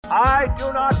I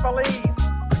do not believe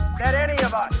that any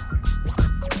of us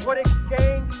would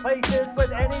exchange places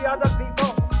with any other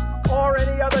people or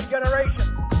any other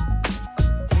generation.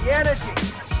 The energy,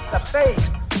 the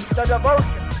faith, the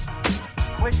devotion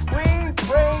which we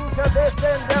bring to this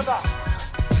endeavor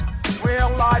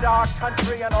will light our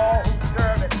country and all who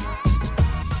serve it.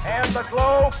 And the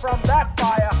glow from that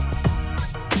fire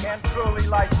can truly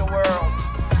light the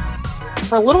world.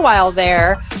 For a little while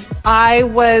there, I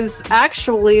was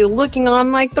actually looking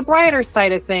on like the brighter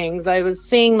side of things. I was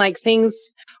seeing like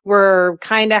things were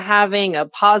kind of having a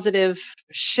positive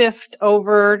shift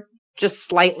over just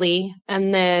slightly.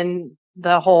 And then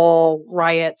the whole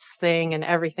riots thing and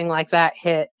everything like that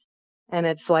hit. And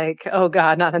it's like, oh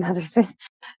God, not another thing,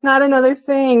 not another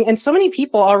thing. And so many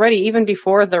people already, even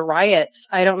before the riots,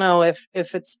 I don't know if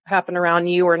it's happened around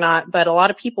you or not, but a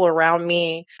lot of people around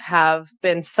me have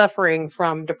been suffering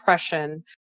from depression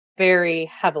very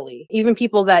heavily. Even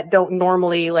people that don't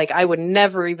normally, like I would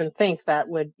never even think that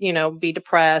would, be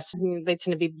depressed. They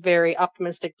tend to be very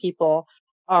optimistic people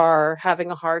are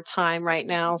having a hard time right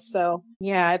now. So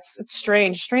yeah, it's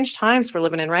strange times we're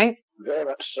living in, right? Very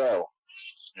much so.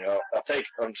 I think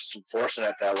I'm just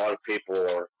unfortunate that a lot of people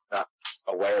are not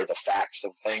aware of the facts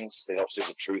of things. They don't see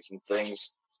the truth in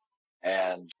things.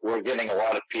 And we're getting a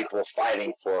lot of people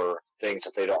fighting for things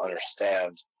that they don't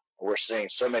understand. We're seeing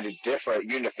so many different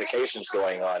unifications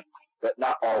going on, but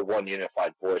not all one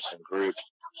unified voice and group.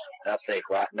 And I think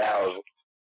right now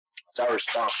it's our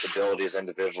responsibility as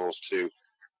individuals to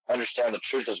understand the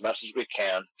truth as much as we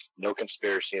can, no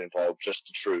conspiracy involved, just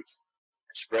the truth.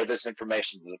 Spread this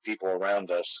information to the people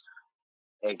around us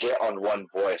and get on one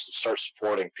voice and start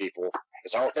supporting people.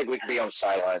 Because I don't think we can be on the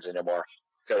sidelines anymore,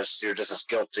 because you're just as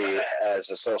guilty as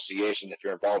association. If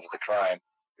you're involved with the crime,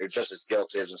 you're just as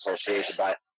guilty as association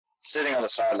by sitting on the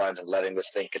sidelines and letting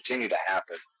this thing continue to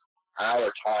happen.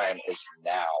 Our time is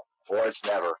now, or it's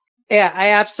never. Yeah, I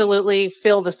absolutely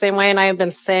feel the same way. And I have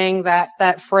been saying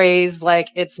that phrase, like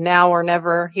it's now or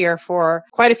never, here for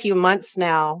quite a few months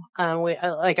now.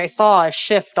 I saw a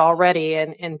shift already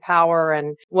in power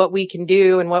and what we can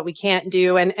do and what we can't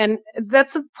do. And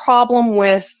that's a problem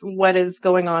with what is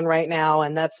going on right now.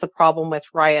 And that's the problem with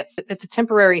riots. It's a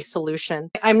temporary solution.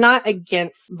 I'm not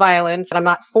against violence. I'm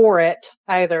not for it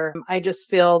either. I just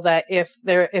feel that if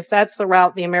that's the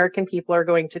route the American people are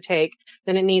going to take,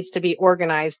 then it needs to be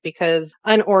organized, because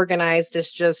unorganized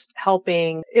is just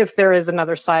helping, if there is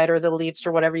another side or the elites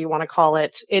or whatever you want to call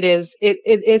it, it is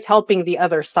helping the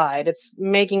other side. It's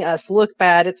making us look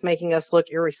bad. It's making us look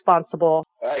irresponsible.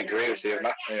 I agree with you.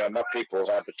 My people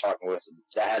I've been talking with,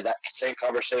 they had that same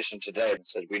conversation today and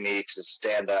said we need to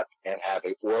stand up and have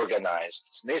it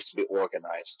organized. It needs to be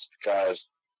organized, because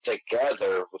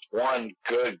together with one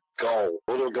good goal,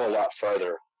 we'll go a lot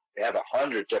further. We have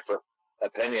 100 different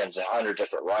opinions, 100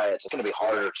 different riots. It's going to be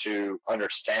harder to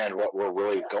understand what we're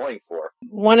really going for.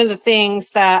 One of the things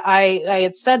that I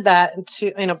had said that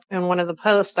in one of the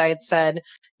posts, I had said,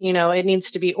 it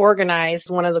needs to be organized.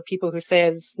 One of the people who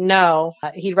says no,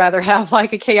 he'd rather have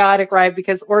like a chaotic riot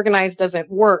because organized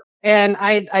doesn't work. And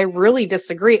I really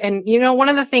disagree. And, one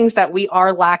of the things that we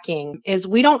are lacking is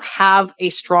we don't have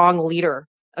a strong leader,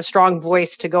 a strong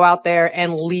voice to go out there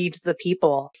and lead the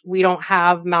people. We don't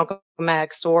have Malcolm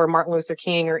X or Martin Luther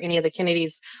King or any of the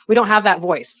Kennedys. We don't have that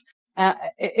voice.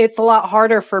 It's a lot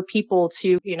harder for people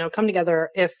to, come together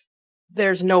if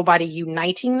there's nobody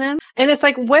uniting them. And it's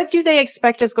like, what do they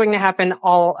expect is going to happen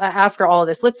after all of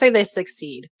this? Let's say they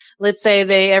succeed. Let's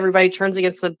say everybody turns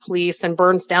against the police and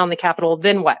burns down the Capitol.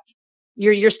 Then what?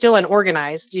 You're still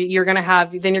unorganized. You're going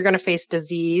to face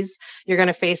disease. You're going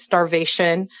to face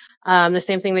starvation. The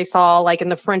same thing they saw like in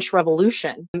the French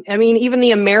Revolution. I mean, even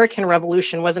the American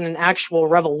Revolution wasn't an actual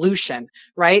revolution,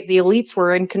 right? The elites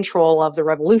were in control of the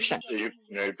revolution. You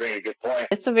bring a good point.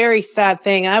 It's a very sad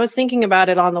thing. I was thinking about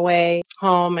it on the way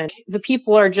home, and the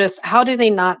people are just, how do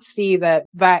they not see that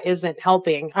isn't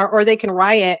helping? Or they can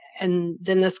riot, and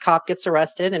then this cop gets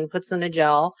arrested and puts in a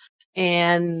jail.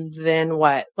 And then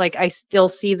what? Like, I still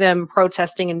see them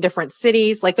protesting in different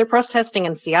cities. Like, they're protesting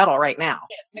in Seattle right now.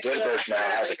 Denver now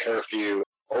has a curfew.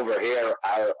 Over here,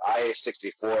 our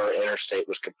I-64 interstate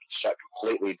was shut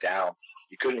completely down.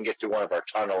 You couldn't get through one of our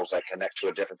tunnels that connect to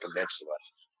a different peninsula.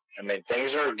 I mean,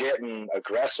 things are getting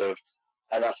aggressive,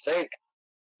 and I think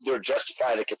they're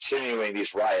justified in continuing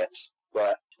these riots.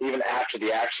 But even after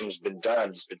the action's been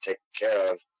done, it's been taken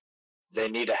care of, they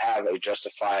need to have a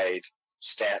justified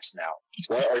stance now.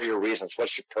 What are your reasons?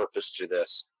 What's your purpose to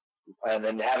this? And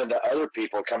then having the other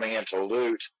people coming in to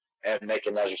loot and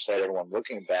making, as you said, everyone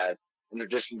looking bad. and they're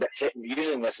just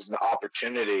using this as an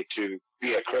opportunity to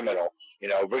be a criminal. You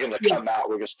know, we're going to come out,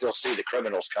 we're going to still see the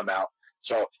criminals come out.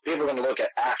 So people are going to look at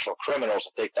actual criminals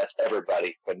and think that's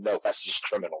everybody, but no, that's just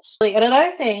criminals. And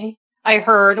another thing I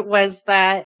heard was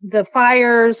that the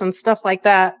fires and stuff like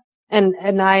that,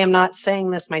 and I am not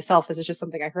saying this myself, this is just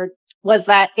something I heard, was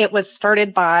that it was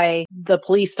started by the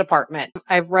police department.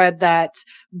 I've read that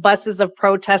buses of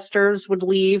protesters would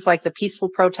leave, like the peaceful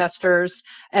protesters,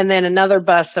 and then another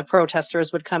bus of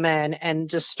protesters would come in and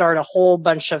just start a whole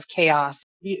bunch of chaos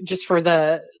just for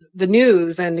the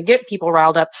news and to get people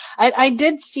riled up. I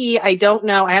did see, I don't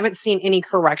know, I haven't seen any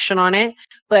correction on it,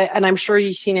 and I'm sure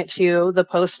you've seen it too, the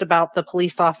post about the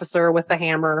police officer with the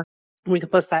hammer. We can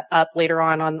post that up later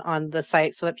on the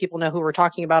site so that people know who we're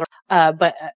talking about.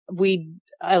 But we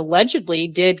allegedly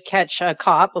did catch a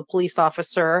police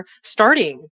officer,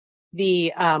 starting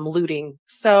the looting.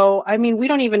 So, I mean, we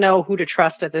don't even know who to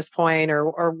trust at this point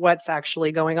or what's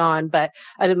actually going on. But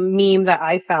a meme that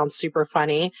I found super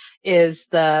funny is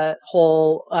the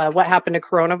whole what happened to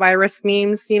coronavirus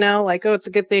memes, you know, like, oh, it's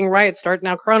a good thing riots start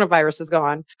now, coronavirus is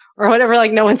gone or whatever.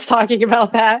 Like, no one's talking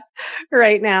about that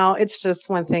right now. It's just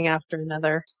one thing after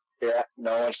another. Yeah,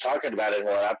 no one's talking about it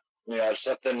anymore. You know, it's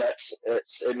something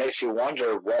it makes you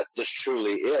wonder what this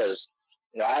truly is.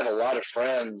 You know, I have a lot of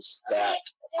friends that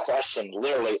question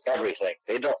literally everything.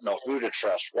 They don't know who to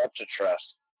trust, what to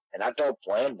trust, and I don't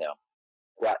blame them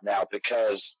right now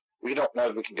because we don't know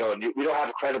if we can go and we don't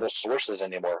have credible sources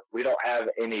anymore. We don't have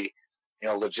any, you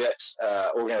know, legit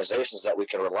organizations that we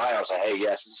can rely on and say, hey,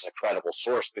 yes, this is a credible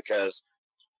source, because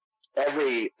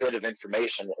every bit of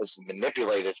information is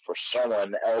manipulated for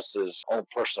someone else's own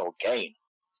personal gain.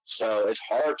 So it's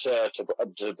hard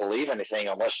to believe anything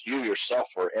unless you yourself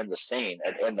were in the scene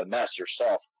and in the mess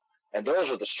yourself. And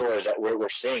those are the stories that we're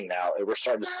seeing now. And we're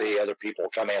starting to see other people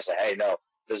come in and say, hey, no,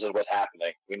 this is what's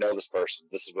happening. We know this person.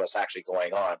 This is what's actually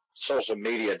going on. Social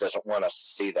media doesn't want us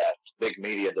to see that. Big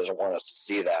media doesn't want us to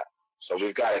see that. So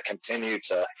we've got to continue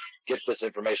to get this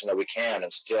information that we can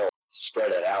and still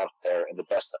spread it out there in the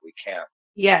best that we can.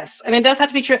 Yes. And it does have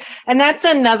to be true. And that's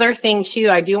another thing too,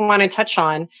 I do want to touch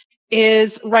on,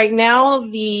 is right now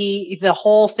the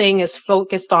whole thing is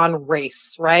focused on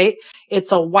race, right?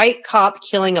 It's a white cop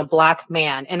killing a black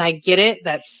man. And I get it,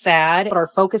 that's sad, but our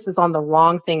focus is on the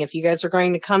wrong thing. If you guys are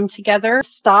going to come together,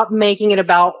 stop making it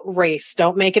about race.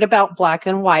 Don't make it about black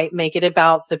and white. Make it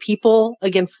about the people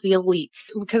against the elites.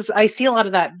 Because I see a lot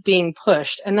of that being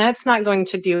pushed, and that's not going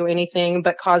to do anything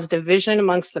but cause division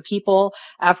amongst the people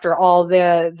after all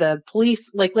the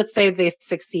police, like let's say they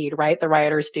succeed, right? The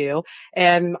rioters do.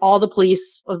 And all the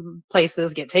police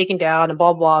places get taken down and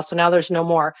blah, blah. So now there's no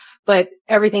more. But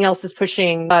everything else is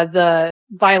pushing the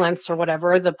violence or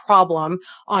whatever, the problem,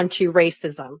 onto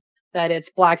racism, that it's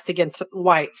blacks against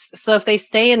whites. So if they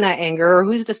stay in that anger,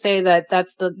 who's to say that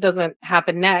doesn't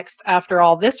happen next after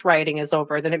all this rioting is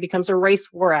over? Then it becomes a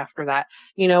race war after that.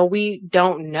 You know, we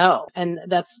don't know. And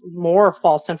that's more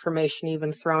false information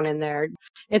even thrown in there.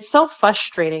 It's so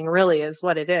frustrating, really, is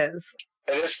what it is.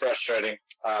 It is frustrating.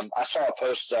 I saw a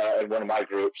post in one of my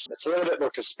groups. It's a little bit more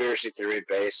conspiracy theory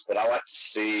based, but I like to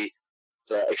see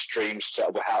the extremes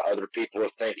to how other people are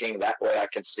thinking. That way I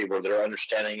can see where their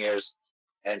understanding is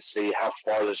and see how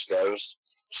far this goes.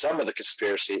 Some of the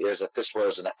conspiracy is that this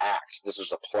was an act. This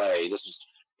is a play. This is,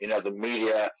 you know, the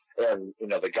media and, you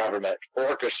know, the government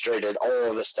orchestrated all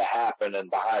of this to happen,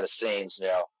 and behind the scenes, you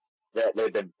know, that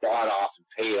they've been bought off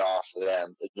and paid off.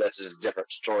 Then this is a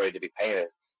different story to be painted.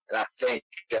 And I think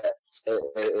that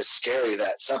it is scary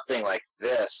that something like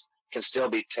this can still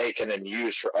be taken and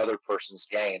used for other person's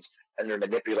gains, and they're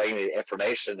manipulating the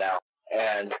information now.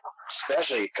 And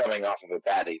especially coming off of a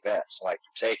bad event, like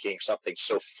taking something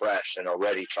so fresh and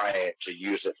already trying to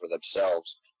use it for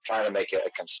themselves, trying to make it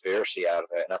a conspiracy out of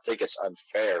it. And I think it's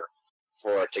unfair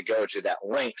for it to go to that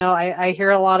length. No, I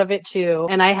hear a lot of it too.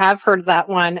 And I have heard that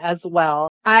one as well.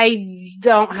 I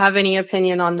don't have any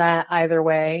opinion on that either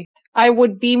way. I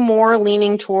would be more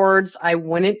leaning towards, I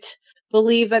wouldn't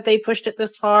believe that they pushed it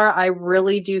this far. I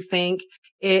really do think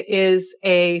it is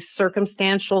a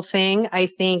circumstantial thing. I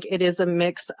think it is a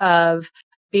mix of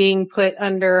being put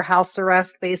under house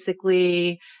arrest,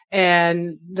 basically,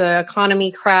 and the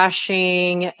economy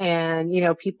crashing, and, you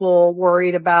know, people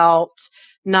worried about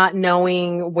not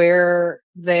knowing where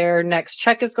their next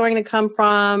check is going to come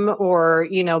from, or,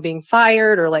 you know, being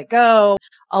fired or let go.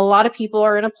 A lot of people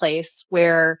are in a place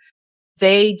where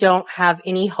they don't have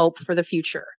any hope for the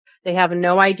future. They have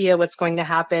no idea what's going to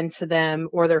happen to them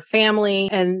or their family.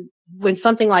 And when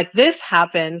something like this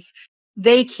happens,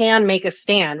 they can make a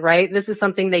stand, right? This is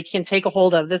something they can take a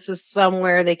hold of. This is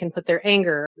somewhere they can put their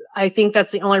anger. I think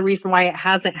that's the only reason why it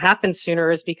hasn't happened sooner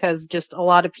is because just a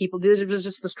lot of people, this was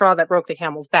just the straw that broke the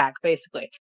camel's back, basically.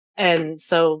 And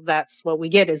so that's what we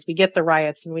get is we get the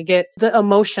riots and we get the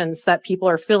emotions that people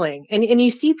are feeling. And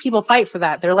you see people fight for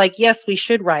that. They're like, yes, we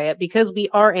should riot because we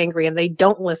are angry, and they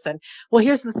don't listen. Well,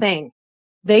 here's the thing.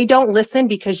 They don't listen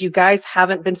because you guys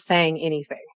haven't been saying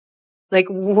anything. Like,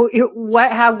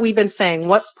 what have we been saying?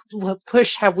 What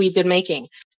push have we been making?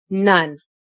 None.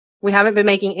 We haven't been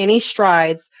making any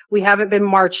strides. We haven't been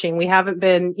marching. We haven't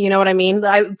been, you know what I mean?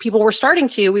 We were starting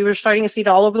to see it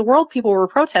all over the world. People were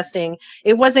protesting.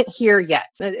 It wasn't here yet.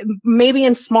 Maybe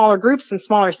in smaller groups and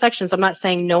smaller sections. I'm not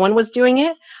saying no one was doing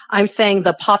it. I'm saying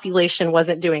the population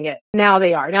wasn't doing it. Now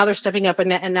they are. Now they're stepping up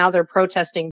and now they're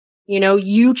protesting. You know,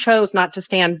 you chose not to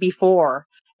stand before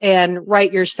and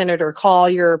write your senator, call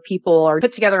your people, or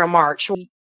put together a march.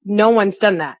 No one's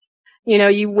done that. You know,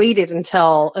 you waited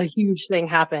until a huge thing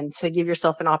happened to give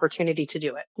yourself an opportunity to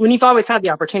do it. When you've always had the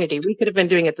opportunity, we could have been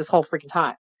doing it this whole freaking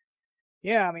time.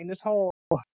 Yeah, I mean, this whole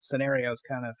scenario is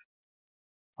kind of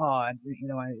odd. You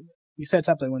know, you said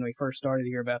something when we first started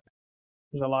here about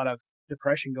there's a lot of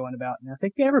depression going about, and I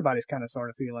think everybody's kind of sort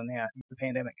of feeling that. The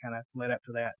pandemic kind of led up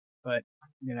to that. But,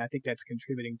 you know, I think that's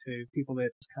contributing to people that's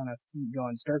kind of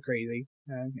going stir crazy.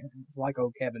 It's like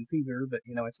old cabin fever, but,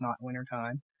 you know, it's not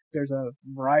wintertime. There's a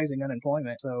rising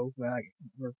unemployment, so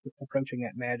we're approaching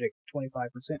that magic 25%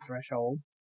 threshold.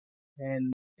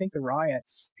 And I think the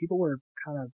riots, people were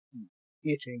kind of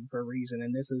itching for a reason,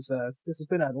 and this has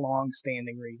been a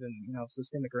long-standing reason. You know,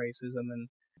 systemic racism and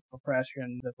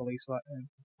oppression, the police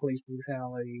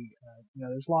brutality. You know,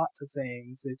 there's lots of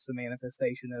things. It's the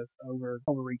manifestation of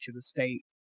overreach of the state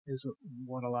is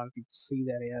what a lot of people see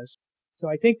that as. So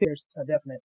I think there's a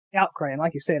definite outcry, and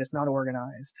like you said, it's not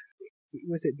organized.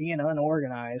 With it being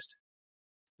unorganized,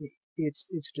 it's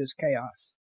just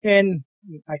chaos. And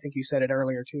I think you said it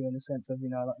earlier too, in the sense of, you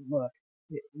know, look,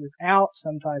 without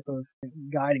some type of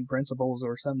guiding principles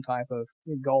or some type of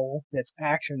goal that's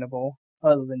actionable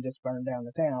other than just burn down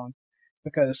the town.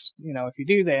 Because, you know, if you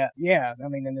do that, yeah, I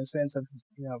mean, in the sense of,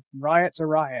 you know, riots are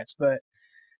riots, but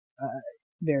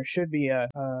there should be a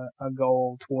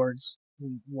goal towards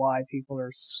why people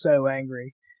are so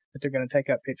angry that they're going to take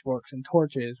up pitchforks and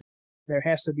torches. There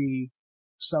has to be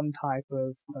some type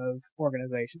of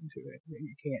organization to it.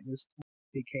 You can't just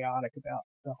be chaotic about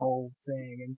the whole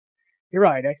thing. And you're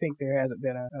right. I think there hasn't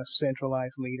been a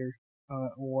centralized leader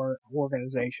or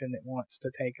organization that wants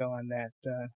to take on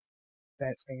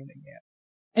that standing yet.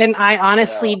 And I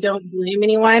honestly don't blame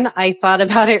anyone. I thought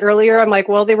about it earlier. I'm like,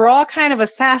 well, they were all kind of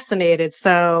assassinated.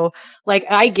 So, like,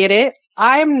 I get it.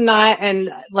 I'm not,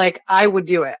 and like, I would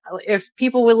do it. If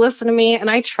people would listen to me, and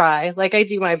I try, like, I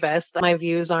do my best. My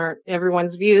views aren't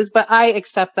everyone's views, but I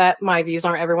accept that my views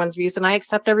aren't everyone's views, and I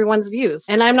accept everyone's views.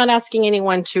 And I'm not asking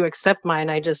anyone to accept mine.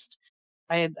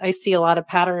 I see a lot of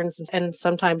patterns, and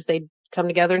sometimes they come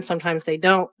together and sometimes they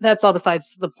don't. That's all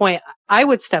besides the point. I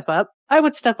would step up.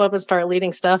 And start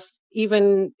leading stuff,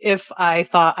 even if I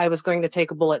thought I was going to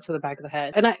take a bullet to the back of the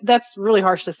head. And that's really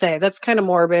harsh to say. That's kind of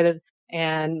morbid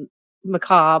and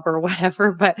macabre or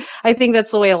whatever, but I think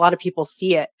that's the way a lot of people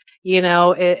see it, you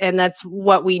know, and that's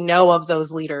what we know of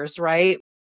those leaders, right?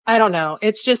 I don't know.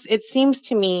 It seems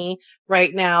to me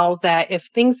right now that if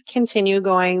things continue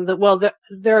going,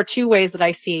 there are two ways that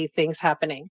I see things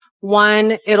happening.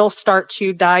 One, it'll start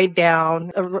to die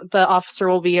down. The officer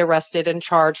will be arrested and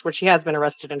charged, which he has been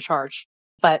arrested and charged.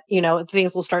 But, you know,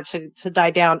 things will start to die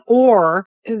down. Or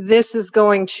this is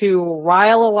going to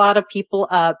rile a lot of people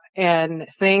up and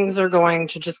things are going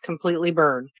to just completely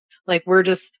burn. Like,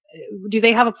 do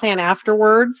they have a plan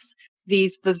afterwards?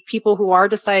 The people who are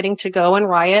deciding to go and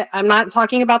riot. I'm not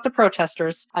talking about the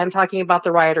protesters. I'm talking about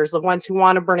the rioters, the ones who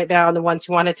want to burn it down, the ones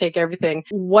who want to take everything.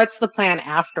 What's the plan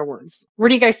afterwards? Where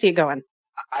do you guys see it going?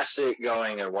 I see it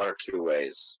going in one or two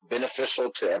ways.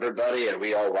 Beneficial to everybody, and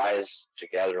we all rise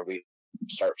together. We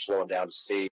start slowing down to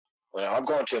see. You know, I'm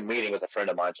going to a meeting with a friend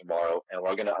of mine tomorrow, and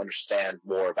we're going to understand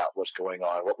more about what's going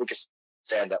on, what we can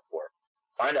stand up for.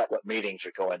 Find out what meetings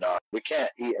are going on. We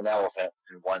can't eat an elephant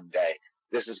in one day.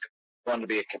 This is going to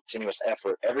be a continuous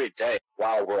effort every day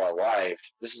while we're alive.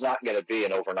 This is not going to be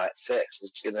an overnight fix.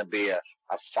 This is going to be a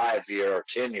 5-year or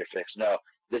 10-year fix. No,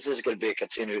 this is going to be a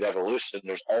continued evolution.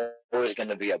 There's always going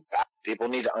to be a battle. People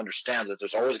need to understand that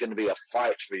there's always going to be a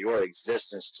fight for your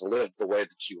existence to live the way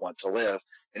that you want to live.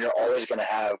 And you're always going to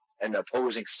have an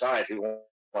opposing side who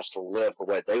wants to live the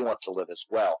way they want to live as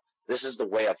well. This is the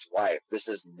way of life. This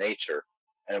is nature.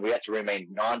 And we have to remain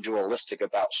non-dualistic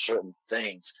about certain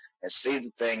things and see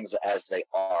the things as they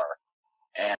are.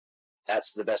 And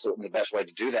That's the best way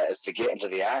to do that is to get into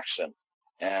the action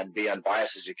and be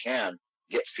unbiased as you can,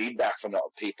 get feedback from the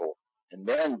people. And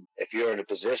then if you're in a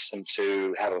position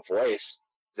to have a voice,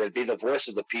 then be the voice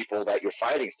of the people that you're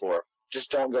fighting for.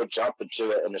 Just don't go jump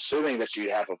into it and assuming that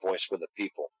you have a voice for the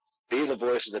people. Be the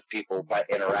voice of the people by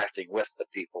interacting with the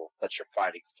people that you're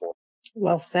fighting for.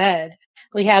 Well said.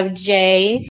 We have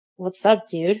Jay. What's up,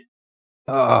 dude?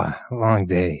 Oh, long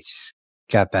day. Just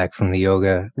got back from the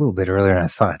yoga a little bit earlier than I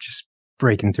thought. Just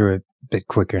breaking through it a bit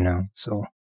quicker now. So,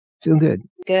 feeling good.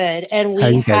 Good. And How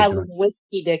we you guys have doing?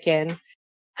 Whiskey Dickin.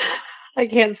 I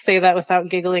can't say that without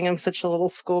giggling. I'm such a little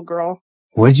schoolgirl.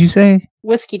 What did you say?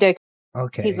 Whiskey Dick.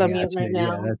 Okay. He's on mute gotcha. right Yeah,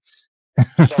 now. that's.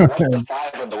 So what's the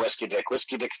 5 on the Whiskey Dick?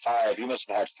 Whiskey Dick 5. You must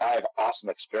have had 5 awesome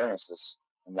experiences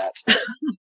in that.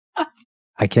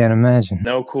 I can't imagine.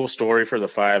 No cool story for the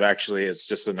 5, actually. It's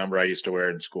just the number I used to wear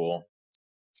in school.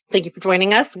 Thank you for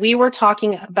joining us. We were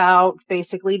talking about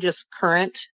basically just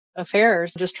current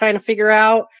affairs, just trying to figure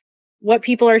out what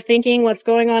people are thinking, what's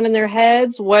going on in their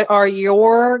heads. What are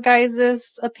your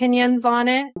guys' opinions on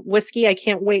it? Whiskey, I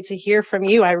can't wait to hear from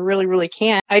you. I really, really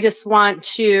can't. I just want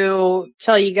to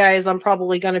tell you guys I'm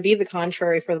probably going to be the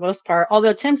contrary for the most part,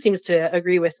 although Tim seems to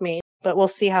agree with me, but we'll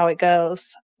see how it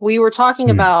goes. We were talking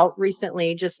about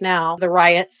recently, just now, the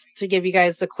riots, to give you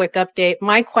guys a quick update.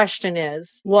 My question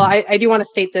is, well, I do want to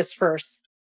state this first.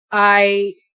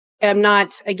 I am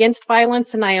not against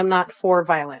violence and I am not for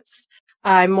violence.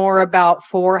 I'm more about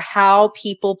for how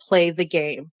people play the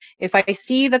game. If I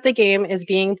see that the game is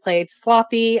being played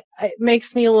sloppy, it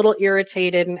makes me a little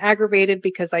irritated and aggravated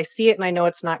because I see it and I know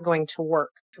it's not going to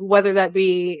work. Whether that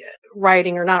be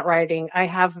rioting or not rioting, I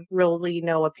have really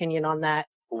no opinion on that.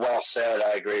 Well said.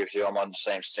 I agree with you. I'm on the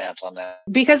same stance on that.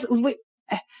 Because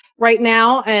right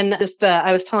now, and just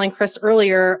I was telling Chris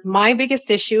earlier, my biggest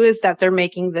issue is that they're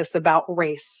making this about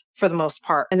race for the most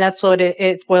part. And that's what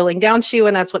it's boiling down to.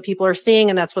 And that's what people are seeing.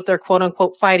 And that's what they're quote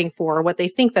unquote fighting for, or what they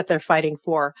think that they're fighting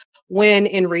for. When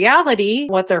in reality,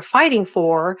 what they're fighting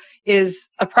for is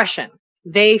oppression.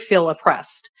 They feel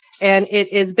oppressed. And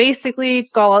it is basically,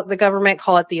 call it the government,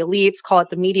 call it the elites, call it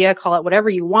the media, call it whatever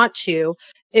you want to,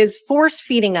 is force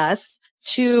feeding us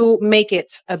to make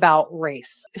it about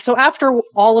race. So after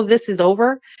all of this is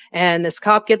over and this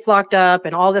cop gets locked up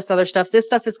and all this other stuff, this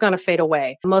stuff is going to fade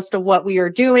away. Most of what we are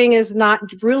doing is not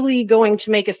really going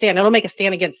to make a stand. It'll make a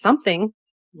stand against something,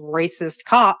 racist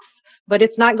cops, but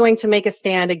it's not going to make a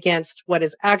stand against what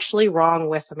is actually wrong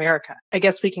with America. I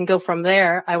guess we can go from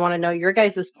there. I want to know your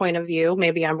guys' point of view.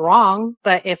 Maybe I'm wrong,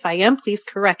 but if I am, please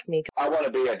correct me. I want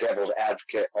to be a devil's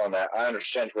advocate on that. I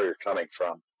understand where you're coming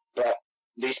from, but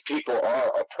these people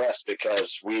are oppressed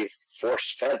because we've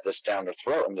force-fed this down their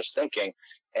throat and this thinking.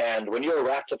 And when you're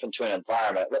wrapped up into an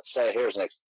environment, let's say, here's an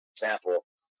example.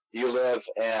 You live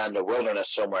in the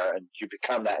wilderness somewhere and you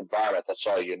become that environment. That's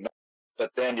all you know.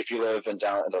 But then if you live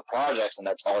down in the projects and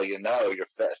that's all you know, you're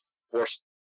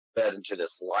force-fed into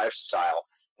this lifestyle,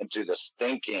 into this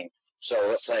thinking. So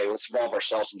let's evolve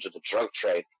ourselves into the drug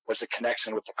trade. What's the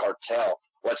connection with the cartel?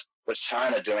 What's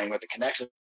China doing with the connection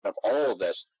of all of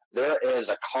this? There is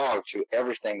a cog to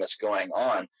everything that's going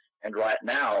on. And right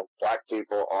now, Black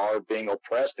people are being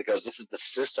oppressed because this is the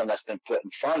system that's been put in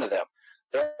front of them.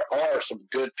 There are some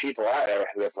good people out there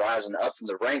who have risen up in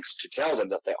the ranks to tell them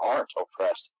that they aren't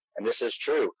oppressed. And this is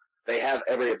true. They have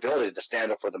every ability to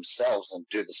stand up for themselves and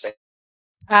do the same.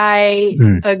 I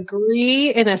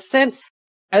agree in a sense.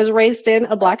 I was raised in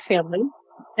a Black family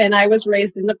and I was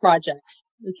raised in the projects.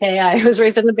 Okay, I was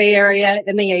raised in the Bay Area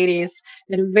in the 80s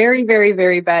in a very, very,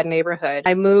 very bad neighborhood.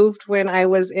 I moved when I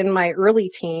was in my early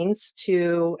teens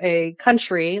to a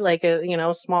country like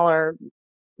smaller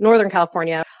Northern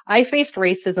California. I faced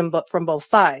racism from both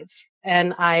sides,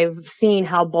 and I've seen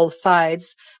how both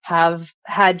sides have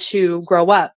had to grow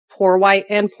up, poor white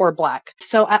and poor Black.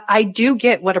 So I do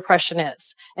get what oppression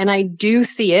is, and I do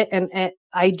see it, and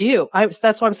I do.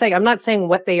 That's what I'm saying. I'm not saying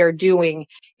what they are doing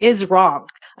is wrong.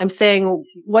 I'm saying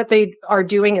what they are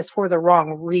doing is for the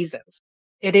wrong reasons.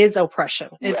 It is oppression.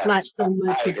 It's not so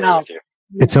much about.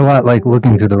 It's a lot like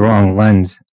looking through the wrong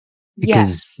lens.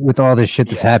 Because with all this shit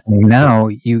that's happening now,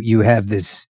 you have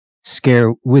this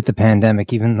scare with the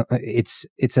pandemic, even though it's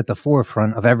at the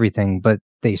forefront of everything, but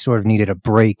they sort of needed a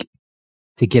break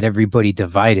to get everybody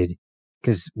divided.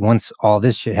 Because once all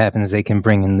this shit happens, they can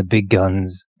bring in the big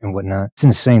guns and whatnot. It's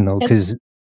insane though, because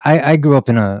I grew up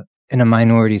in a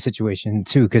minority situation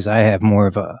too, because I have more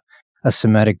of a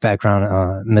Semitic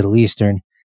background, Middle Eastern,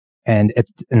 and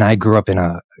I grew up in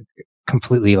a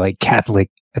completely like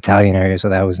Catholic Italian area, so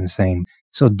that was insane.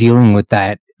 So dealing with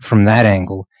that from that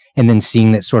angle, and then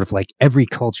seeing that sort of like every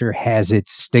culture has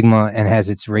its stigma and has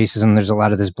its racism. There's a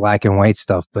lot of this black and white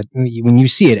stuff, but when you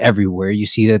see it everywhere, you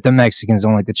see that the Mexicans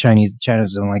don't like the Chinese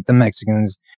don't like the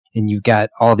Mexicans, and you've got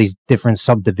all these different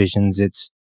subdivisions.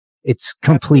 It's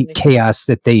complete chaos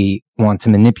that they want to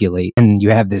manipulate, and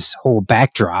you have this whole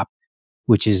backdrop,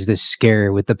 which is this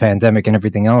scare with the pandemic and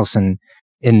everything else, and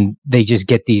they just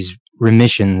get these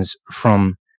remissions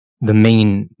from the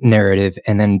main narrative,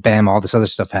 and then bam, all this other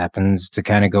stuff happens to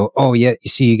kind of go, oh yeah, you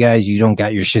see, you guys, you don't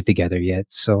got your shit together yet.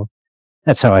 So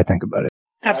that's how I think about it.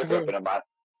 Absolutely.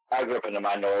 I grew up in a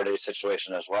minority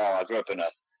situation as well. I grew up in a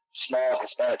small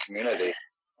Hispanic community,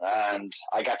 and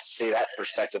I got to see that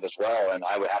perspective as well. And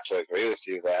I would have to agree with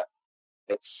you that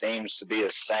it seems to be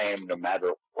the same no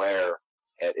matter where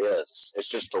it is. It's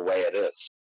just the way it is.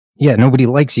 Yeah, nobody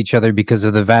likes each other because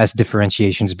of the vast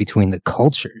differentiations between the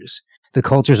cultures. The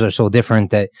cultures are so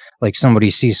different that, like,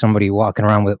 somebody sees somebody walking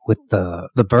around with the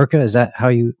burqa. Is that how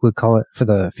you would call it for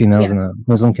the females in the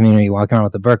Muslim community, walking around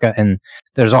with the burqa? And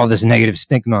there's all this negative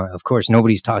stigma. Of course,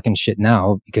 nobody's talking shit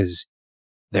now because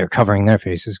they're covering their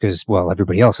faces because, well,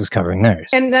 everybody else is covering theirs.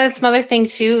 And that's another thing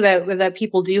too that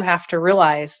people do have to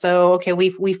realize. So, okay,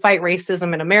 we fight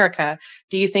racism in America.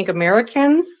 Do you think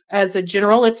Americans, as a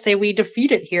general, let's say we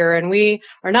defeat it here and we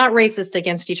are not racist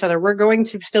against each other, we're going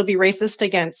to still be racist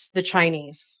against the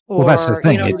Chinese? Well, that's the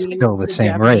thing. It's still the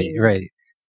same, right?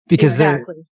 Because they're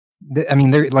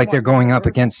going up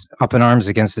in arms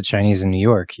against the Chinese in New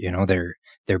York. You know,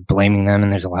 they're blaming them,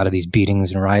 and there's a lot of these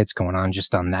beatings and riots going on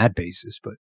just on that basis.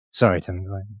 But sorry, Tim,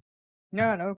 go ahead.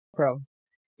 No problem.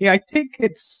 Yeah, I think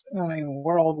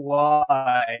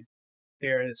worldwide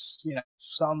there is,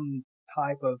 some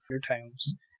type of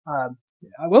undertones.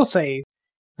 I will say,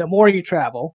 the more you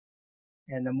travel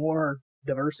and the more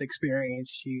diverse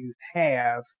experience you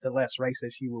have, the less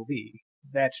racist you will be.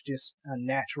 That's just a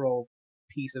natural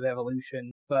piece of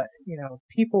evolution. But,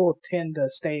 people tend to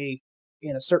stay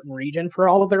in a certain region for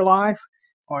all of their life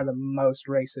are the most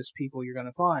racist people you're going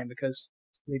to find because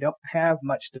they don't have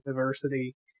much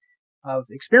diversity of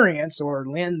experience or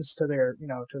lens to their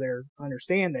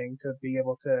understanding to be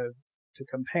able to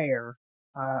compare.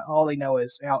 All they know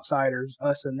is outsiders,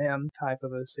 us and them type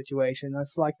of a situation.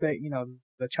 That's like the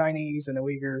Chinese and the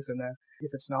Uyghurs and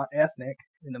if it's not ethnic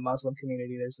in the Muslim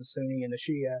community, there's the Sunni and the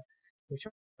Shia, which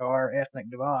are ethnic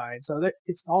divide. So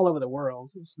it's all over the world.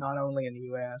 It's not only in the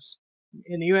U.S.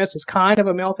 In the U.S., it's kind of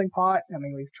a melting pot. I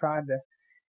mean, we've tried to,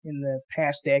 in the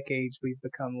past decades, we've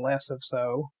become less of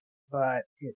so, but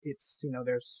it's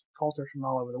there's cultures from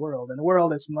all over the world, and the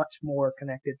world is much more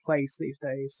connected place these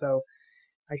days. So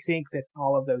I think that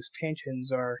all of those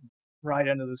tensions are right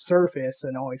under the surface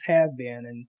and always have been,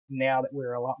 and now that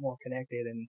we're a lot more connected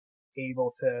and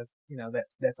able to,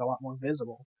 that's a lot more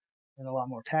visible and a lot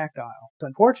more tactile. It's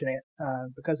unfortunate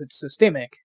because it's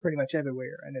systemic pretty much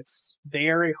everywhere, and it's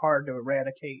very hard to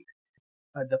eradicate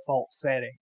a default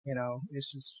setting.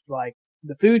 It's just like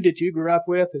the food that you grew up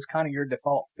with is kind of your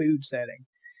default food setting.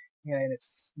 And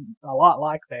it's a lot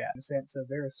like that in the sense of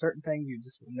there are certain things you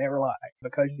just will never like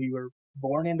because you were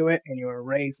born into it and you were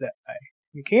raised that way.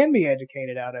 You can be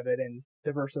educated out of it and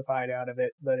diversified out of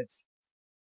it, but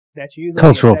that's usually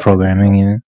cultural programming,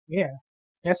 yeah. Yeah.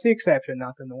 That's the exception,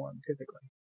 not the norm, typically.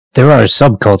 There are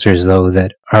subcultures, though,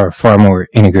 that are far more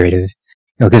integrative.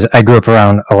 Because I grew up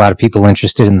around a lot of people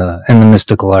interested in the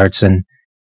mystical arts and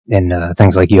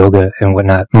things like yoga and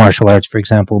whatnot. Martial arts, for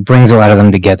example, brings a lot of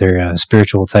them together,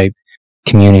 spiritual type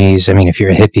communities. I mean, if you're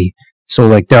a hippie. So,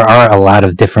 like, there are a lot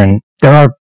of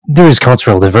there is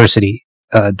cultural diversity.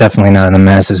 Definitely not in the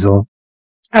masses, though.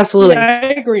 Absolutely. Yeah, I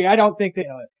agree. I don't think that...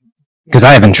 Because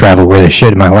I haven't traveled with a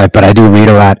shit in my life, but I do read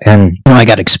a lot, and I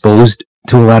got exposed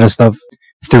to a lot of stuff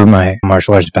through my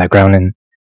martial arts background and,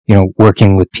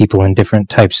 working with people in different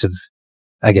types of,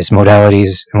 I guess,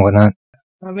 modalities and whatnot.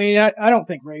 I mean, I don't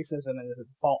think racism is a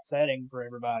default setting for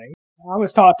everybody. I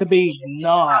was taught to be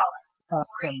not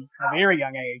from a very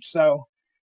young age. So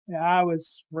I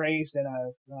was raised in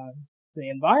the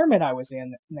environment I was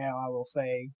in now, I will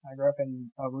say. I grew up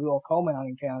in a rural coal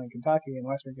mining town in Kentucky, in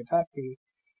western Kentucky,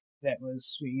 there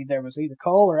was either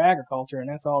coal or agriculture, and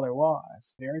that's all there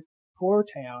was. Very poor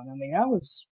town. I mean,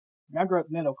 I grew up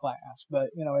middle class, but,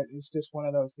 it's just one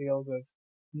of those deals of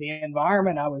the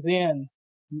environment I was in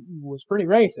was pretty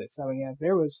racist. I mean,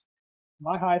 there was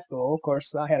my high school, of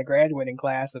course, I had a graduating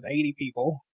class of 80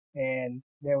 people, and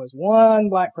there was one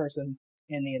black person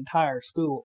in the entire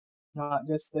school, not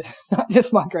just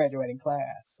my graduating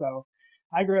class. So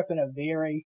I grew up in a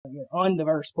very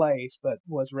undiverse place, but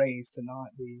was raised to not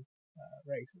be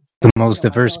racist. The most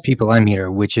diverse people I meet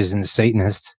are witches and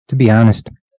Satanists, to be honest.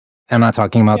 I'm not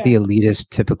talking about Yeah. the elitist,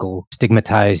 typical,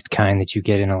 stigmatized kind that you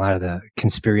get in a lot of the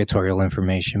conspiratorial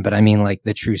information, but I mean like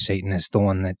the true Satanists, the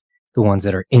ones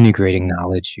that are integrating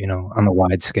knowledge, on the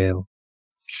wide scale.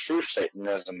 True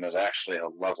Satanism is actually a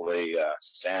lovely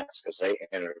stance because they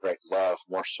integrate love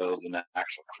more so than the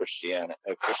actual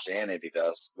Christianity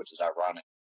does, which is ironic.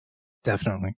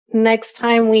 Definitely. Next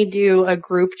time we do a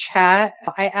group chat,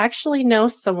 I actually know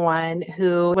someone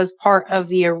who was part of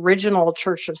the original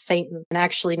Church of Satan and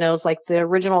actually knows like the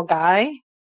original guy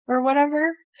or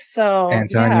whatever. So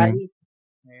Antonio.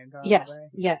 yes.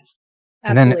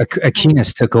 And then Absolutely.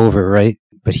 Aquinas took over, right?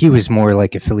 But he was more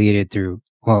like affiliated through,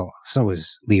 well, so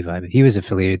was Levi, but he was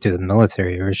affiliated through the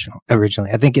military originally.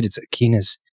 I think it's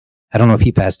Aquinas. I don't know if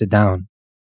he passed it down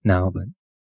now, but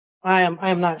I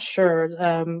am not sure.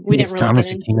 We didn't really Thomas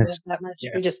get into Aquinas. it that much.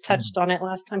 Yeah. We just touched on it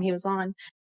last time he was on.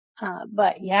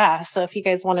 But yeah, so if you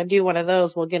guys want to do one of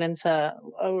those, we'll get into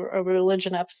a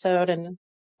religion episode and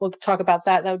we'll talk about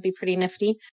that. That would be pretty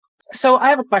nifty. So I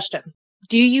have a question.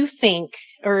 Do you think,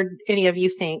 or any of you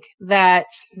think, that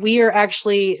we are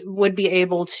actually would be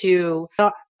able to,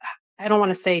 I don't want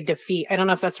to say defeat, I don't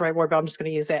know if that's the right word, but I'm just going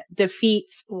to use it, defeat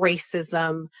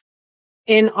racism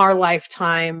in our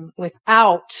lifetime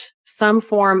without some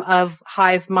form of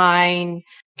hive mind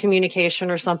communication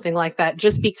or something like that,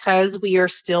 just because we are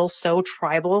still so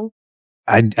tribal?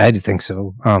 I think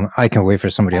so. I can wait for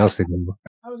somebody else to go.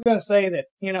 I was going to say that,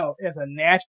 as a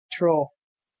natural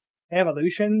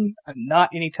evolution, not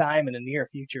any time in the near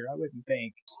future, I wouldn't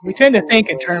think. We tend to think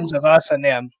in terms of us and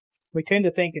them. We tend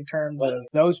to think in terms of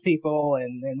those people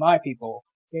and my people.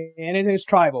 And it is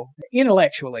tribal.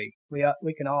 Intellectually,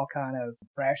 we can all kind of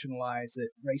rationalize that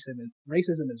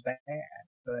racism is bad.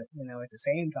 But, at the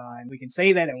same time, we can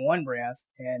say that in one breath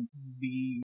and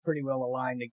be pretty well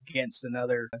aligned against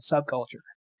another subculture.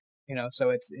 So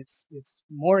it's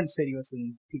more insidious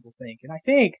than people think. And I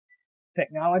think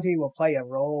technology will play a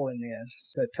role in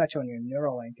this, to touch on your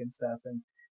Neuralink and stuff. And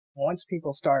once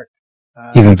people start...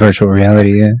 even virtual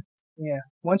reality, yeah. Yeah.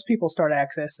 Once people start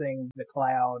accessing the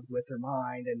cloud with their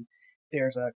mind, and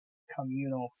there's a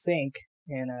communal think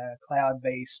and a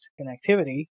cloud-based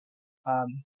connectivity,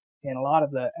 and a lot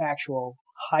of the actual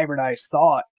hybridized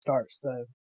thought starts to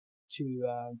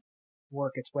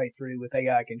work its way through with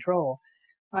AI control,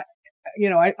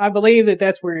 I believe that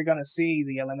that's where you're going to see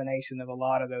the elimination of a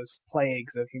lot of those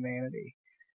plagues of humanity.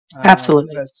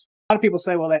 Absolutely. Because a lot of people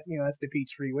say, well, that that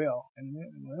defeats free will, and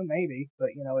well, maybe, but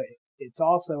it's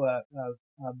also a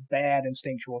bad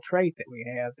instinctual trait that we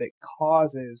have that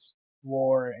causes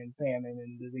war and famine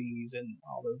and disease and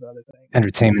all those other things.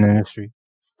 Entertainment industry.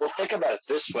 Well, think about it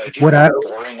this way. Do you know how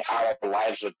boring our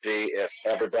lives would be if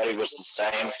everybody was the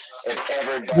same? If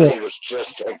everybody was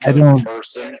just a good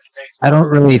person? I don't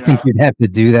really think you'd have to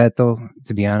do that, though,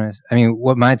 to be honest. I mean,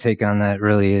 what my take on that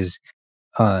really is,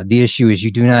 the issue is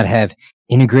you do not have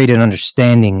integrated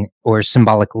understanding or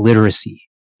symbolic literacy.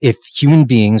 If human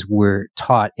beings were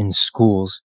taught in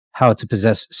schools how to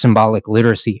possess symbolic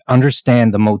literacy,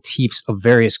 understand the motifs of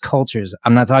various cultures.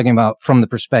 I'm not talking about from the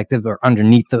perspective or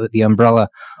underneath the umbrella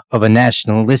of a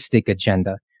nationalistic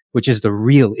agenda, which is the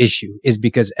real issue, is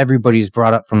because everybody's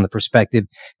brought up from the perspective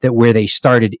that where they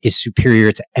started is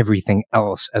superior to everything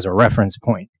else as a reference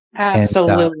point.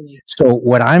 Absolutely. And, so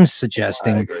what I'm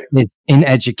suggesting is in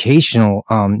educational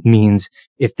means,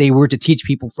 if they were to teach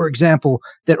people, for example,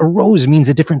 that a rose means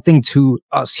a different thing to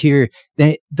us here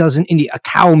than it does in India. A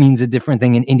cow means a different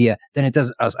thing in India than it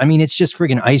does us. I mean, it's just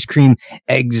friggin' ice cream,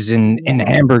 eggs, and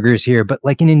hamburgers here. But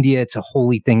like in India, it's a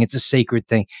holy thing. It's a sacred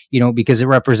thing, because it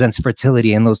represents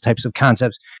fertility and those types of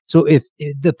concepts. So if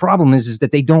the problem is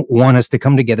that they don't want us to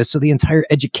come together. So the entire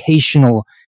educational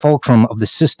fulcrum of the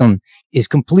system is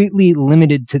completely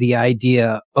limited to the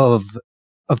idea of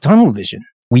tunnel vision.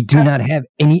 We do not have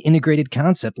any integrated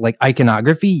concept. Like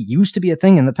iconography used to be a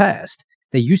thing in the past.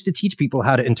 They used to teach people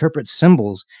how to interpret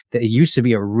symbols. That it used to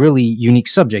be a really unique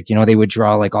subject. They would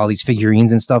draw like all these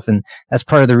figurines and stuff. And that's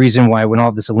part of the reason why when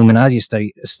all this Illuminati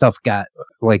stuff got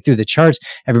like through the charts,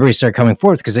 everybody started coming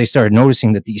forth, because they started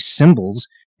noticing that these symbols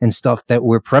and stuff that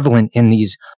were prevalent in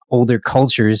these older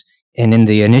cultures and in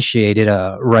the initiated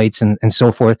rites and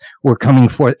so forth were coming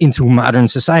forth into modern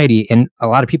society. And a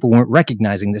lot of people weren't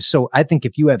recognizing this. So I think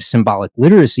if you have symbolic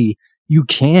literacy, you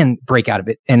can break out of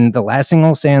it. And the last thing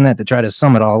I'll say on that, to try to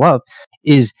sum it all up,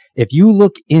 is if you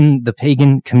look in the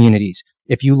pagan communities,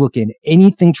 if you look in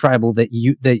anything tribal that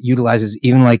utilizes,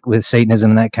 even like with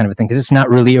Satanism and that kind of a thing, because it's not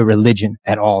really a religion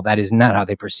at all. That is not how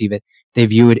they perceive it. They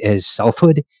view it as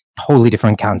selfhood. Totally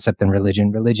different concept than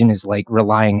religion. Religion is like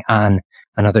relying on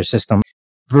another system.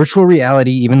 Virtual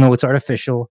reality, even though it's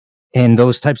artificial, And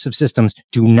those types of systems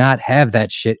do not have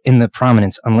that shit in the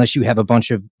prominence unless you have a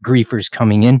bunch of griefers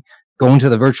coming in. Go into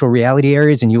the virtual reality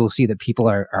areas and you will see that people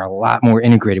are a lot more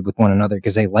integrated with one another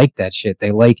because they like that shit.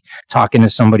 They like talking to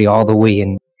somebody all the way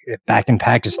in back in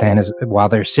Pakistan while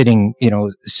they're sitting,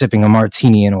 sipping a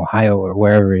martini in Ohio or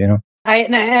wherever,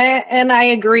 I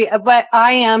agree, but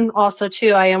I am also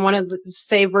too. I am one of the,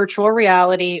 say, virtual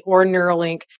reality or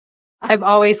Neuralink. I've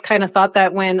always kind of thought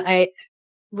that when I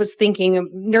was thinking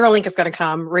Neuralink is going to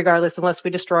come regardless, unless we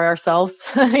destroy ourselves,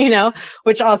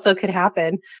 which also could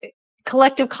happen.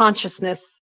 Collective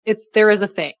consciousness, there is a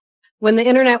thing. When the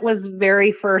internet was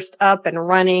very first up and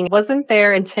running, wasn't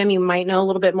there, and Tim, you might know a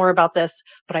little bit more about this,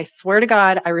 but I swear to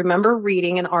God, I remember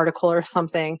reading an article or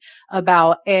something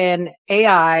about an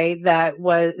AI that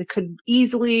could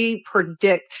easily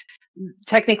predict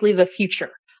technically the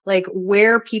future, like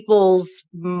where people's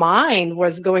mind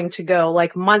was going to go,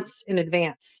 like months in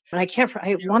advance. And I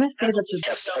want to say that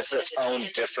yes, it's its own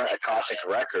different Akashic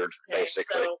record,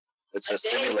 basically. It's a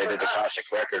simulated Akashic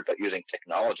record, but using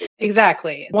technology.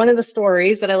 Exactly. One of the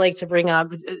stories that I like to bring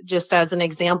up, just as an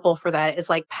example for that, is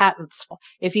like patents.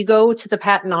 If you go to the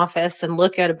patent office and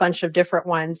look at a bunch of different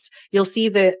ones, you'll see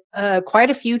that quite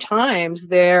a few times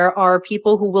there are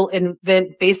people who will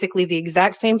invent basically the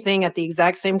exact same thing at the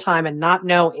exact same time and not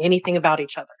know anything about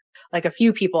each other. Like a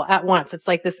few people at once. It's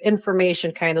like this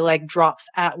information kind of like drops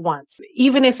at once.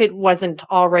 Even if it wasn't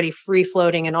already free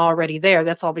floating and already there,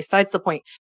 that's all besides the point.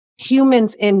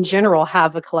 Humans in general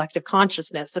have a collective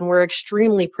consciousness, and we're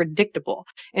extremely predictable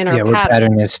in our we're patterns.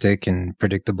 patternistic and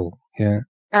predictable. Yeah,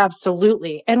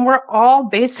 absolutely. And we're all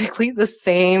basically the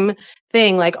same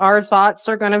thing. Like our thoughts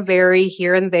are going to vary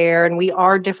here and there, and we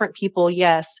are different people,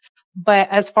 yes. But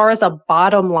as far as a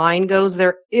bottom line goes,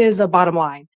 there is a bottom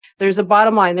line. There's a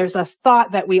bottom line. There's a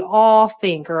thought that we all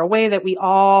think or a way that we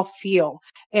all feel.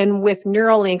 And with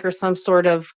Neuralink or some sort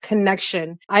of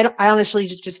connection, I honestly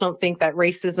just don't think that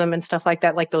racism and stuff like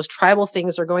that, like those tribal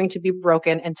things, are going to be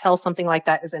broken until something like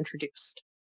that is introduced.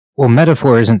 Well,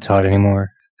 metaphor isn't taught anymore.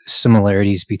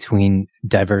 Similarities between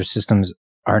diverse systems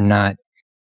are not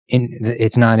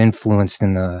it's not influenced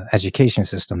in the education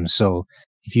system. So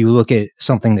if you look at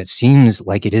something that seems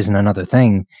like it isn't another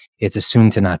thing, it's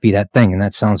assumed to not be that thing. And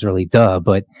that sounds really duh,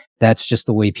 but that's just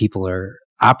the way people are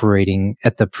operating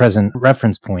at the present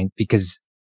reference point, because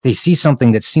they see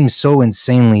something that seems so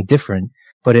insanely different,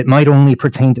 but it might only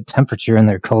pertain to temperature in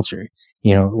their culture,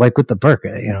 like with the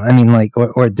burqa,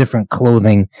 or different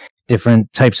clothing,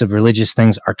 different types of religious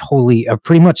things are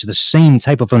pretty much the same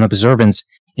type of an observance.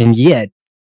 And yet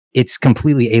it's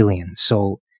completely alien.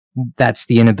 So that's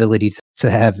the inability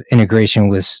to have integration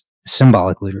with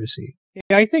symbolic literacy.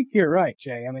 Yeah, I think you're right,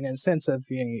 Jay. I mean, in the sense of,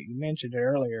 you mentioned it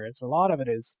earlier, a lot of it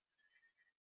is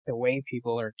the way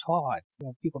people are taught.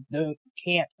 People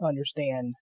can't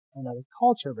understand another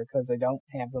culture because they don't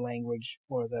have the language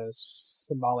or the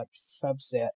symbolic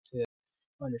subset to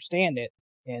understand it.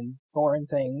 And foreign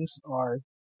things are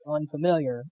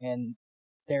unfamiliar and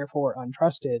therefore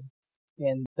untrusted.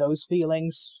 And those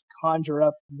feelings conjure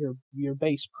up your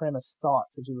base premise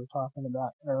thoughts, as you were talking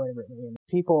about earlier. And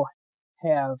people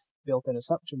have built-in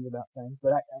assumptions about things.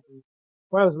 But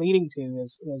what I was leading to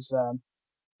is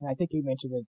and I think you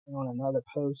mentioned it on another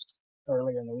post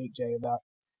earlier in the week, Jay, about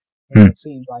it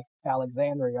seems like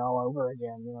Alexandria all over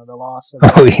again. The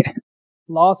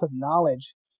loss of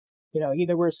knowledge.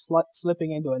 Either we're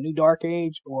slipping into a new dark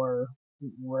age or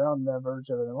we're on the verge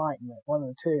of enlightenment. One of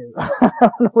the two. I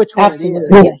don't know which one it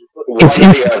is.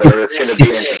 It's going to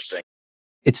be interesting.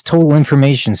 It's total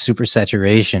information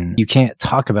supersaturation. You can't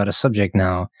talk about a subject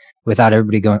now without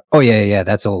everybody going, oh, yeah,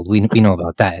 that's old. We know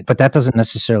about that. But that doesn't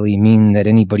necessarily mean that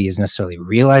anybody has necessarily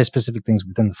realized specific things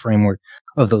within the framework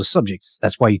of those subjects.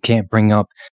 That's why you can't bring up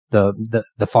the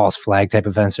false flag type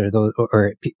events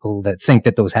or people that think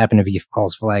that those happen to be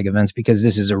false flag events, because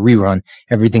this is a rerun.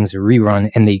 Everything's a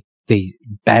rerun, and they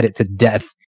bat it to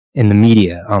death in the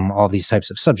media, all these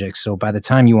types of subjects. So by the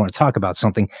time you want to talk about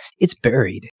something, it's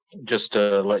buried. Just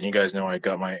letting you guys know, I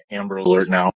got my Amber Alert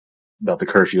now about the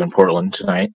curfew in Portland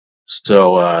tonight.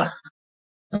 So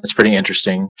that's pretty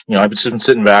interesting. I've been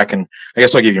sitting back, and I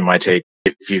guess I'll give you my take.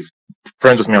 If you've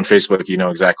friends with me on Facebook, you know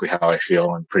exactly how I feel,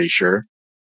 I'm pretty sure.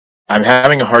 I'm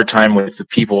having a hard time with the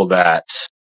people that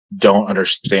don't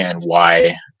understand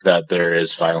why that there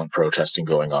is violent protesting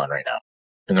going on right now.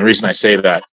 And the reason I say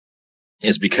that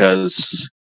is because,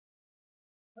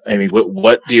 I mean,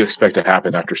 what do you expect to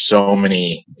happen after so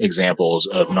many examples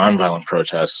of nonviolent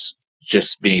protests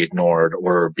just being ignored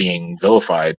or being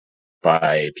vilified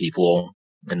by people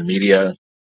in the media,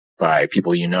 by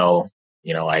people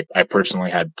I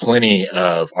personally had plenty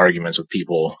of arguments with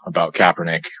people about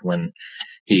Kaepernick when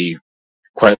he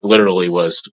quite literally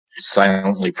was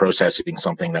silently processing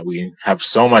something that we have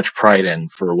so much pride in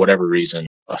for whatever reason,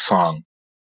 a song.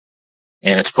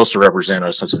 And it's supposed to represent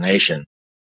us as a nation.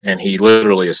 And he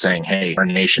literally is saying, hey, our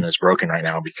nation is broken right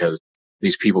now because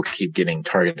these people keep getting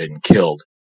targeted and killed.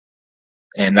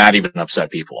 And that even upset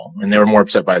people. And they were more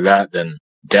upset by that than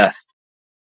death,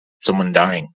 someone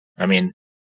dying. I mean,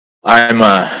 I'm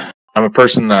a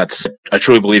person I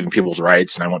truly believe in people's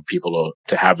rights, and I want people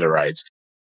to have their rights.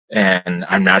 And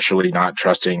I'm naturally not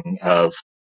trusting of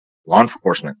law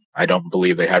enforcement. I don't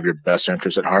believe they have your best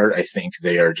interests at heart. I think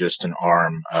they are just an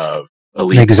arm of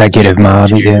elites, an executive mob,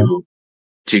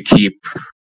 to keep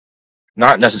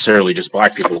not necessarily just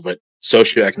black people, but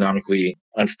socioeconomically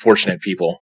unfortunate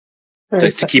people,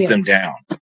 to keep them down.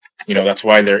 That's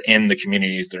why they're in the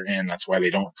communities they're in. That's why they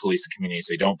don't police the communities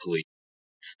they don't police.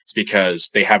 It's because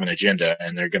they have an agenda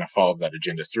and they're going to follow that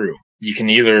agenda through. You can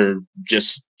either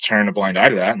just turn a blind eye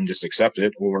to that and just accept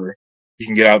it, or you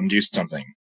can get out and do something.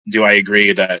 Do I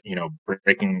agree that,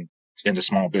 breaking into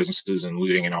small businesses and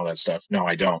looting and all that stuff? No,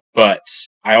 I don't. But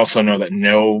I also know that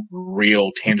no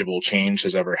real tangible change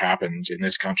has ever happened in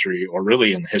this country, or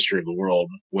really in the history of the world,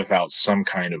 without some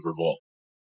kind of revolt.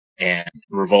 And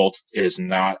revolt is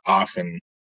not often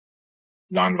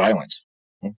nonviolent.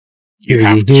 You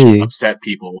have to upset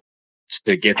people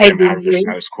to get them out of their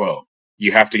status quo.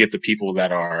 You have to get the people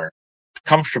that are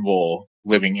comfortable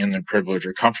living in their privilege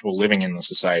or comfortable living in the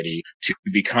society to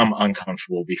become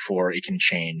uncomfortable before it can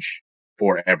change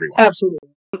for everyone. Absolutely.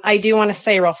 I do want to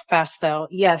say real fast, though,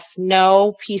 yes,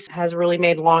 no peace has really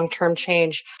made long-term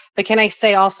change. But can I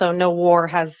say also no war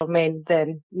has made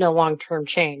then no long-term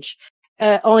change?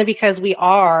 Only because we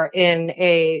are in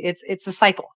it's a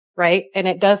cycle, right? And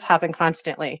it does happen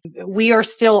constantly. We are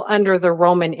still under the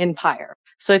Roman Empire.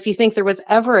 So if you think there was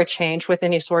ever a change with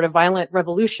any sort of violent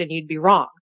revolution, you'd be wrong.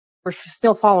 We're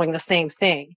still following the same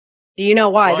thing. Do you know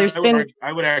why? Well,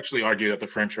 I would actually argue that the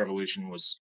French Revolution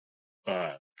was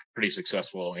pretty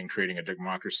successful in creating a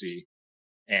democracy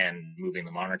and moving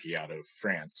the monarchy out of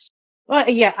France. Well,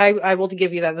 yeah, I will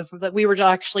give you that. We were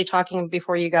actually talking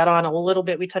before you got on a little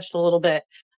bit. We touched a little bit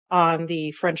on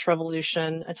the French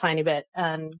Revolution, a tiny bit,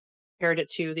 and compared it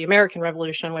to the American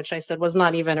Revolution, which I said was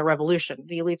not even a revolution.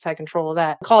 The elites had control of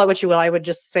that. Call it what you will. I would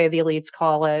just say the elites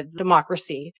call it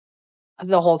democracy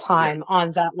the whole time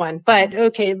on that one. But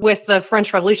okay, with the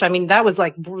French Revolution, I mean, that was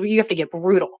like, you have to get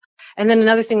brutal. And then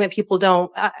another thing that people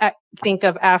don't think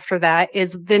of after that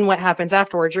is then what happens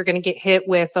afterwards. You're going to get hit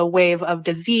with a wave of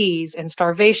disease and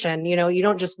starvation. You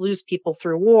don't just lose people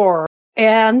through war.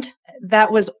 And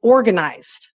that was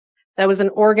organized. That was an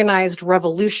organized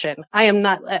revolution.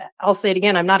 I'll say it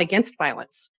again, I'm not against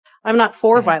violence. I'm not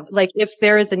for violence. Like, if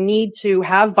there is a need to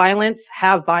have violence,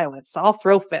 have violence. I'll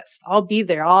throw fists. I'll be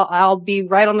there. I'll be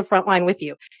right on the front line with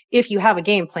you if you have a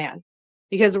game plan.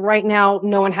 Because right now,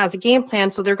 no one has a game plan,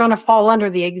 so they're going to fall under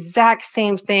the exact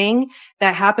same thing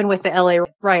that happened with the LA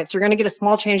riots. You're going to get a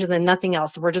small change and then nothing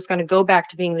else. We're just going to go back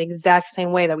to being the exact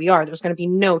same way that we are. There's going to be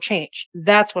no change.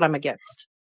 That's what I'm against.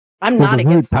 I'm not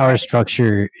against the power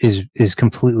structure is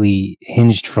completely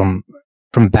hinged from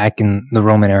back in the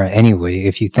Roman era anyway.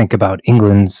 If you think about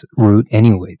England's root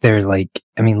anyway, they're like,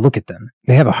 I mean, look at them.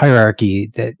 They have a hierarchy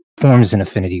that forms an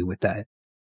affinity with that.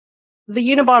 The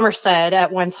Unabomber said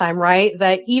at one time, right,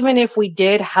 that even if we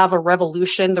did have a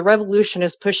revolution, the revolution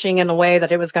is pushing in a way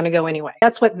that it was going to go anyway.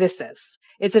 That's what this is.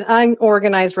 It's an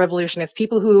unorganized revolution. It's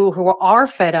people who are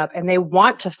fed up and they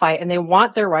want to fight and they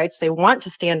want their rights. They want to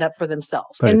stand up for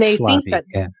themselves. But and they sloppy, think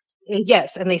that,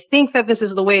 yes, and they think that this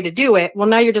is the way to do it. Well,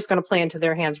 now you're just going to play into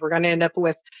their hands. We're going to end up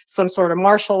with some sort of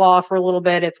martial law for a little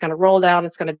bit. It's going to roll down.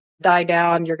 It's going to die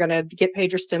down. You're going to get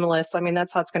paid your stimulus. I mean,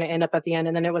 that's how it's going to end up at the end.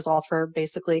 And then it was all for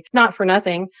basically not for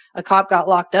nothing. A cop got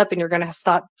locked up and you're going to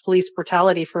stop police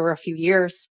brutality for a few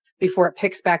years before it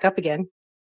picks back up again.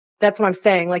 That's what I'm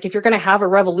saying. Like, if you're going to have a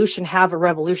revolution, have a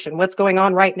revolution. What's going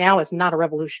on right now is not a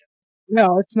revolution.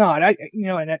 No, it's not.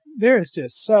 There's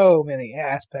just so many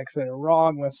aspects that are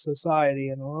wrong with society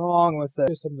and wrong with the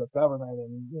systems of government,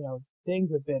 and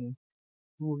things have been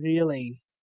really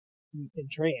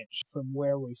entrenched from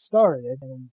where we started,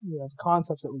 and the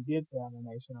concepts that we did found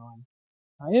the nation on.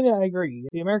 I agree.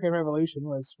 The American Revolution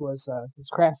was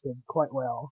crafted quite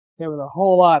well. There was a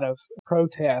whole lot of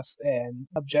protest and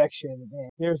objection,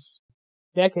 and there's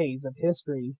decades of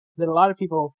history that a lot of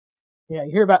people. You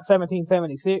hear about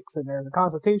 1776, and there's a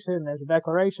Constitution, and there's a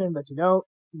Declaration, but you don't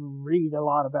read a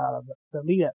lot about the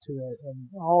lead up to it and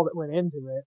all that went into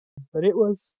it. But it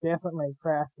was definitely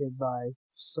crafted by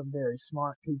some very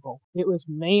smart people. It was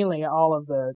mainly all of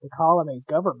the colonies'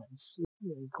 governments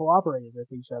cooperated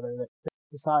with each other that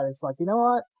decided, it's like, you know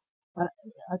what?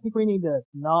 I think we need to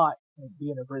not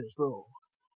be under British rule.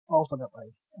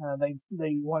 Ultimately,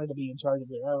 they wanted to be in charge of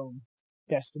their own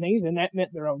destinies, and that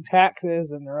meant their own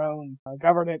taxes and their own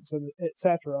governance, and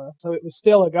etc. So it was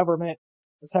still a government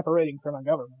separating from a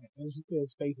government.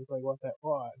 Is basically what that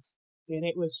was, and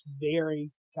it was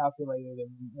very calculated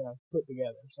and put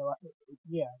together. So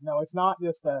it's not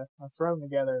just a thrown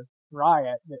together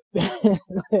riot that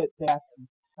that happened.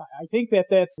 I think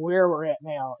that's where we're at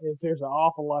now. Is there's an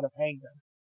awful lot of anger.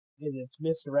 It's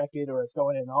misdirected, or it's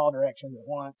going in all directions at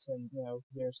once, and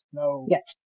there's no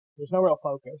real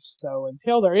focus. So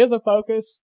until there is a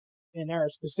focus, and there are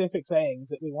specific things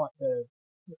that we want to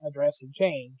address and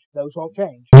change, those won't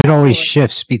change. It always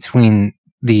shifts between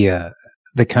the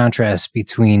contrast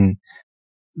between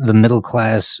the middle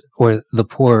class or the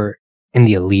poor and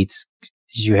the elites.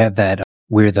 You have that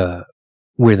we're the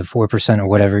 4% or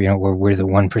whatever, or we're the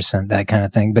 1%, that kind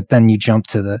of thing. But then you jump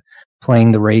to the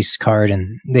playing the race card,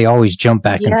 and they always jump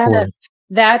back and forth.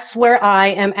 That's where I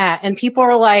am at. And people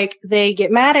are like, they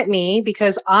get mad at me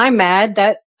because I'm mad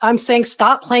that I'm saying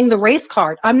stop playing the race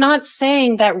card. I'm not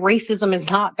saying that racism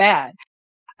is not bad.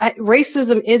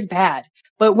 Racism is bad.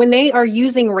 But when they are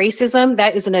using racism,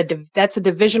 that's a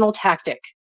divisional tactic.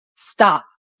 Stop.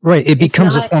 Right. It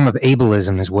becomes a form of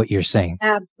ableism is what you're saying.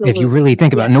 Absolutely. If you really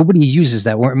think about it, nobody uses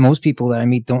that word. Most people that I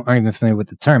meet aren't even familiar with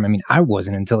the term. I mean, I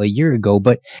wasn't until a year ago,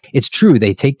 but it's true.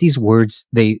 They take these words,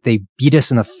 they beat us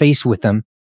in the face with them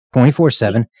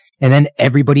 24/7, and then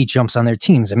everybody jumps on their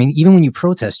teams. I mean, even when you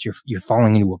protest, you're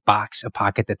falling into a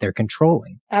pocket that they're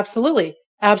controlling. Absolutely.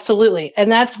 Absolutely.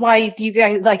 And that's why you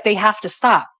guys, they have to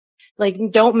stop.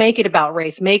 Don't make it about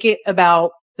race. Make it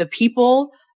about the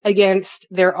people against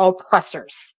their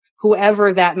oppressors,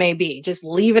 whoever that may be. Just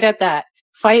leave it at that.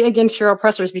 Fight against your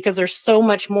oppressors, because there's so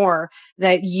much more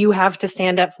that you have to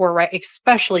stand up for, right,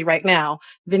 especially right now,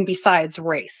 than besides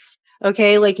race.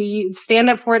 Okay, you stand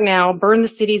up for it now, burn the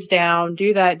cities down,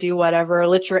 do whatever,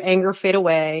 let your anger fade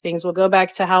away. Things will go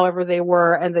back to however they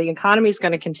were, and the economy is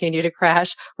going to continue to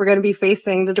crash. We're going to be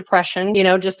facing the depression,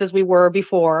 just as we were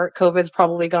before. COVID's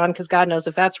probably gone, because God knows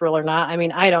if that's real or not. I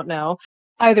mean, I don't know.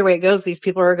 Either way it goes, these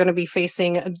people are going to be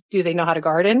facing, do they know how to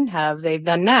garden? Have they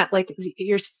done that?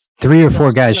 You're 3 or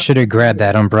 4 guys should have grabbed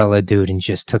that umbrella dude and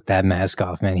just took that mask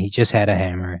off, man. He just had a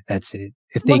hammer. That's it.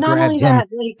 If they grabbed him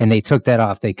and they took that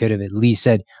off, they could have at least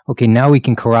said, okay, now we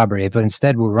can corroborate. But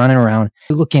instead, we're running around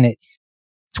looking at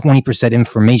 20%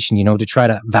 information, to try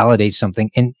to validate something.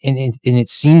 And it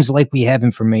seems like we have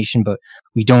information, but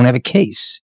we don't have a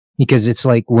case. Because it's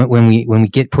like when we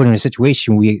get put in a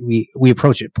situation, we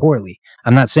approach it poorly.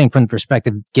 I'm not saying from the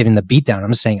perspective of getting the beat down.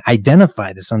 I'm saying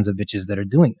identify the sons of bitches that are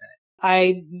doing that.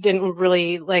 I didn't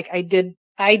really I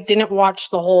didn't watch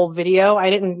the whole video.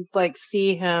 I didn't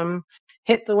see him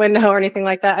hit the window or anything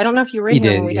like that. I don't know if you were in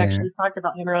here when we actually talked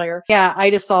about him earlier. Yeah,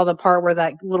 I just saw the part where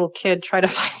that little kid tried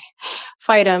to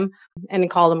fight him and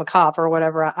called him a cop or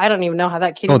whatever. I don't even know how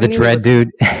that kid. Oh, the dread dude.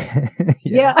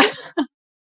 Yeah.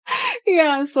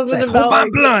 Yeah, something about hold my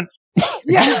blunt.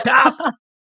 Yeah.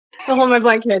 The hold my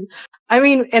blunt kid. I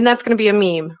mean, and that's going to be a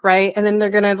meme, right? And then they're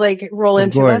going to roll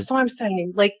into that's what I'm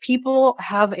saying. People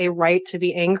have a right to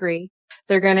be angry.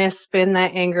 They're going to spend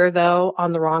that anger though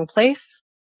on the wrong place.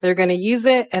 They're going to use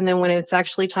it, and then when it's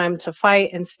actually time to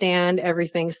fight and stand,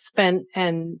 everything's spent.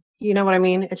 And you know what I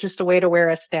mean? It's just a way to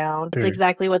wear us down. Sure. It's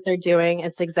exactly what they're doing.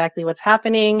 It's exactly what's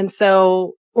happening. And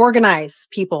so organize,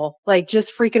 people.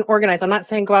 Just freaking organize. I'm not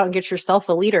saying go out and get yourself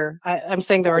a leader. I'm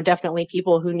saying there are definitely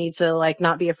people who need to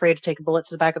not be afraid to take a bullet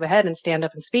to the back of the head and stand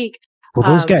up and speak. Well,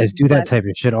 those guys do that type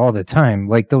of shit all the time.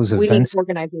 Those events. We need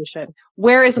organization.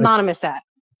 Where is Anonymous at?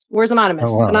 Where's Anonymous?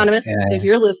 Oh, well, Anonymous, if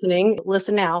you're listening,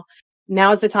 listen now.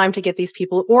 Now is the time to get these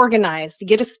people organized,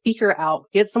 get a speaker out,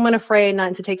 get someone afraid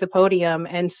not to take the podium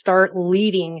and start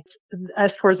leading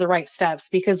us towards the right steps,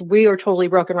 because we are totally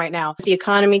broken right now. The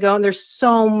economy going, there's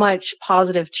so much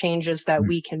positive changes that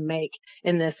we can make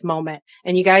in this moment.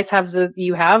 And you guys have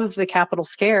the Capitol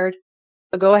scared.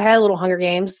 But go ahead, little Hunger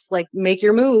Games, make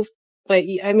your move. But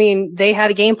I mean, they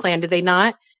had a game plan, did they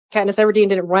not? Katniss Everdeen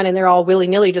didn't run in there all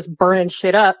willy-nilly just burning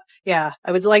shit up. Yeah,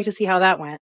 I would like to see how that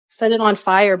went. Set it on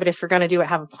fire, but if you're going to do it,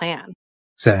 have a plan.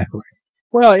 Exactly.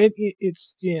 Well,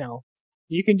 it's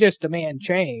you can just demand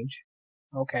change,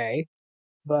 okay,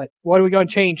 but what are we going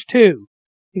to change to?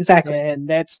 Exactly. And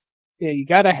that's you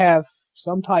got to have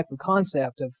some type of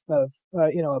concept of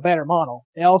a better model.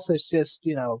 Else, it's just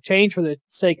change for the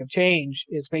sake of change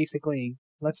is basically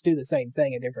let's do the same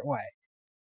thing a different way.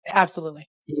 Absolutely.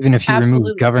 Even if you Absolutely.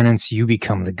 remove governance, you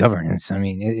become the governance. I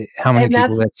mean, how many And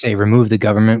people that's that say remove the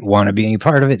government want to be any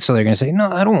part of it? So they're going to say,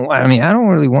 no, I don't. I mean, I don't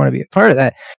really want to be a part of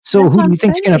that. So that's who what do I'm you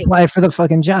think's going to saying. apply for the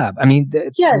fucking job? I mean,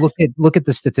 Yes. look at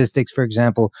the statistics, for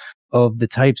example, of the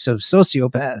types of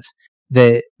sociopaths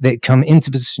that come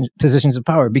into positions of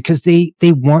power because they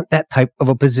want that type of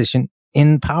a position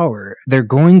in power. They're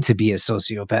going to be a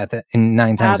sociopath in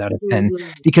 9 times out of 10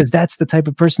 Absolutely. because that's the type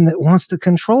of person that wants to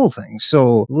control things.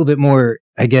 So a little bit more,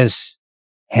 I guess,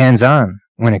 hands-on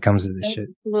when it comes to this shit.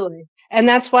 Absolutely. And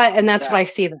that's why I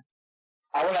see that.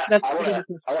 I want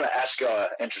to ask you an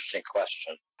interesting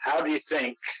question. How do you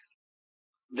think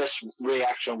this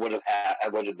reaction would have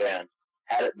been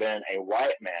had it been a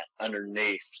white man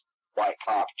underneath white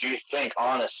cop? Do you think,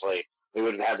 honestly, we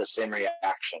would have had the same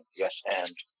reaction? Yes,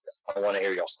 and I want to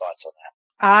hear your thoughts on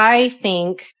that. I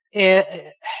think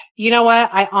you know what?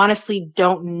 I honestly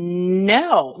don't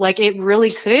know. Like, it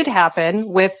really could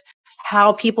happen with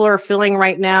how people are feeling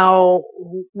right now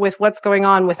with what's going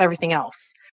on with everything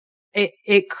else.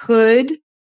 It could.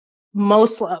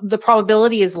 The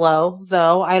probability is low,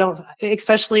 though. I don't,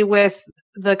 especially with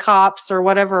the cops or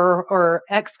whatever, or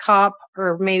ex-cop,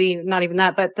 or maybe not even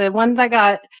that, but the one that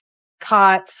got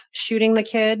caught shooting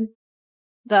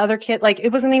the other kid, like,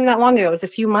 it wasn't even that long ago. It was a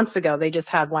few months ago. They just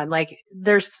had one. Like,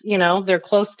 there's, they're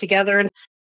close together. And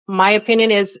my opinion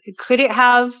is, could it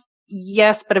have?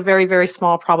 Yes, but a very, very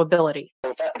small probability.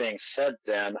 With that being said,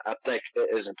 then, I think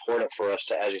it is important for us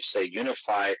to, as you say,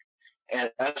 unify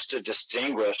and us to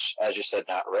distinguish, as you said,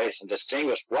 not race, and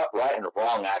distinguish what right and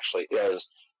wrong actually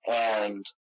is. And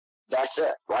that's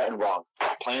it, right and wrong.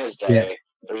 Plain as day. Yeah.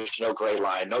 There's no gray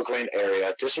line, no gray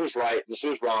area. This was right, this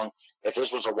was wrong. If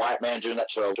this was a white man doing that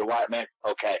to a white man,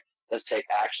 okay, let's take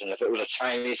action. If it was a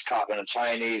Chinese cop and a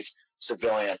Chinese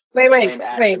civilian, same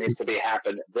action needs to be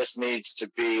happen. This needs to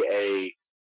be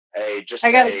I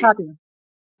gotta stop you.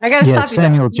 I gotta stop you.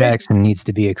 Samuel Jackson needs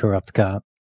to be a corrupt cop.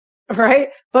 Right?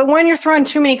 But when you're throwing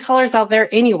too many colors out there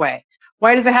anyway,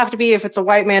 why does it have to be if it's a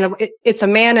white man? It's a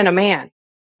man and a man.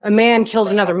 A man killed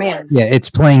another man. Yeah, it's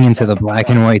playing into the black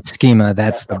and white schema.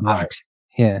 That's the box.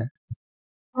 Yeah.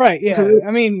 Right, yeah.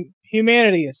 I mean,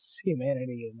 humanity is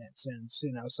humanity in that sense,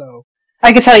 so.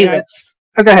 I could tell you this.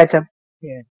 Oh, go ahead, Tim.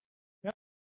 Yeah. Yep.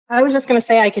 I was just going to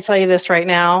say, I could tell you this right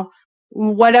now.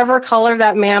 Whatever color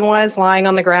that man was lying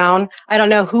on the ground, I don't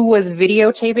know who was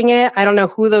videotaping it. I don't know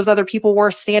who those other people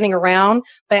were standing around,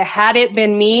 but had it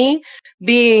been me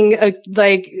being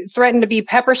threatened to be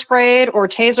pepper sprayed or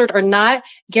tasered or not,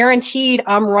 guaranteed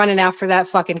I'm running after that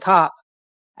fucking cop.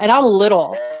 And I'm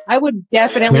little. I would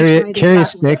definitely carry a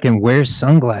stick and wear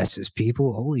sunglasses,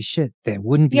 people. Holy shit. That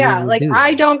wouldn't be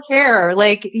I don't care.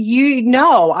 Like,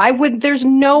 I would, there's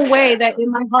no way that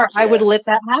in my heart I would let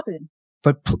that happen.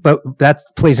 But that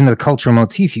plays into the cultural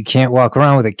motif. You can't walk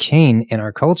around with a cane in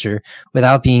our culture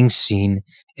without being seen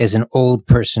as an old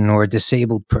person or a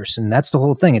disabled person. That's the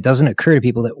whole thing. It doesn't occur to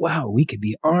people that, wow, we could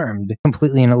be armed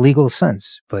completely in a legal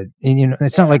sense. But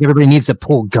it's not like everybody needs to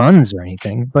pull guns or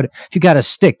anything. But if you got a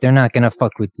stick, they're not going to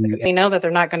fuck with you. They know that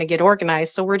they're not going to get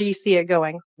organized. So where do you see it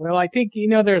going? Well, I think,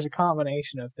 there's a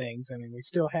combination of things. I mean, we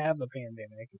still have the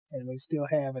pandemic and we still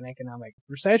have an economic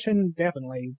recession,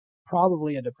 definitely.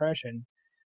 Probably a depression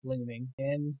looming,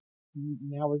 and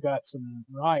now we've got some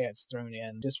riots thrown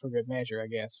in just for good measure, I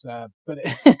guess. But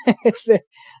it's,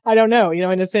 I don't know,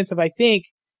 in the sense of, I think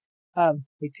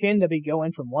we tend to be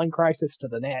going from one crisis to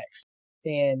the next,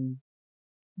 and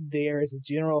there is a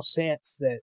general sense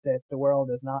that the world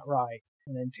is not right.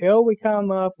 And until we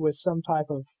come up with some type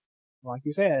of, like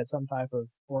you said, some type of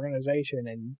organization,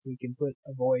 and we can put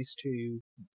a voice to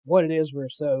what it is we're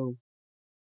so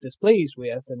displeased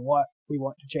with and what we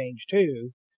want to change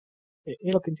to,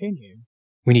 it'll continue.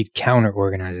 We need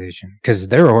counter-organization because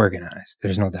they're organized.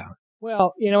 There's no doubt.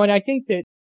 Well, and I think that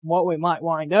what we might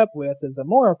wind up with is a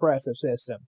more oppressive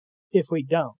system if we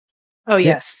don't. Oh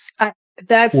yes,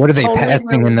 that's what are they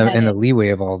passing in the leeway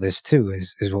of all this too?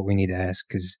 Is what we need to ask,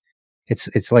 because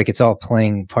it's like it's all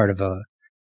playing part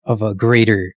of a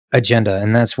greater agenda,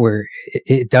 and that's where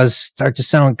it does start to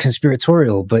sound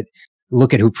conspiratorial, but.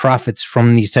 Look at who profits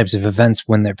from these types of events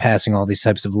when they're passing all these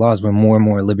types of laws, when more and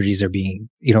more liberties are being,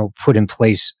 put in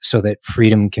place so that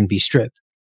freedom can be stripped.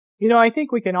 I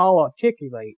think we can all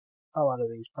articulate a lot of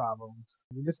these problems.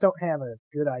 We just don't have a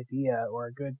good idea or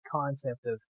a good concept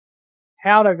of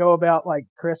how to go about, like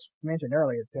Chris mentioned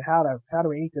earlier, to how do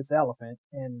we eat this elephant,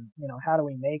 and how do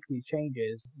we make these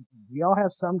changes. We all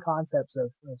have some concepts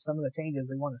of some of the changes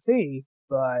we want to see,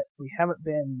 but we haven't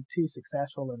been too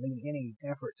successful in any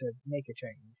effort to make a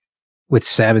change. With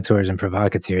saboteurs and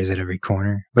provocateurs at every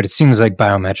corner. But it seems like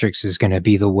biometrics is going to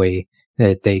be the way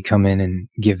that they come in and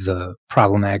give the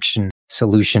problem action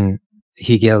solution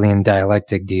Hegelian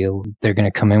dialectic deal. They're going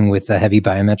to come in with the heavy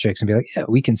biometrics and be like, yeah,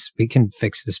 we can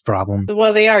fix this problem.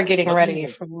 Well, they are getting ready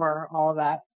for all of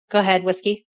that. Go ahead,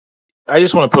 Whiskey. I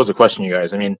just want to pose a question to you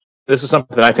guys. I mean, this is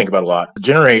something that I think about a lot. The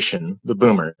generation, the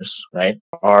boomers, right,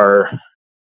 are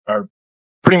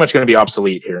pretty much going to be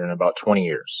obsolete here in about 20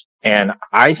 years. And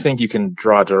I think you can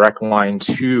draw a direct line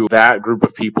to that group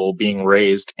of people being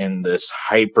raised in this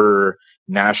hyper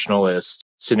nationalist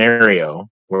scenario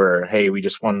where, hey, we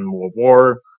just won World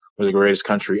War, we're the greatest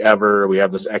country ever, we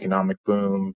have this economic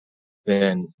boom,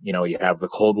 then, you have the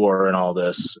Cold War and all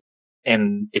this.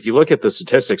 And if you look at the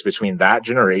statistics between that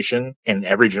generation and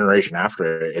every generation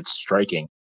after it, it's striking.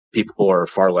 People are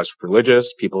far less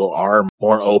religious, people are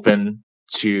more open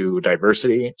to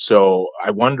diversity. So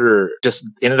I wonder, just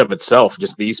in and of itself,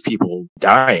 just these people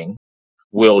dying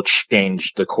will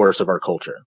change the course of our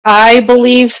culture. I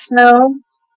believe so.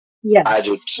 Yes. I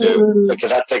do too,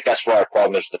 because I think that's where our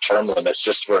problem is, the term limits.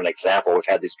 Just for an example, we've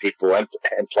had these people in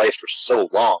place for so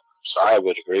long. So I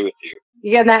would agree with you.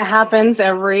 Yeah, and that happens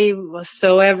every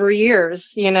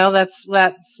years.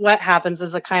 That's what happens,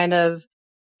 is a kind of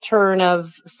turn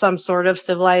of some sort of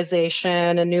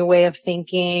civilization, a new way of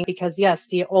thinking, because yes,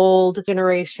 the old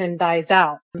generation dies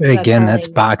out. Again, that's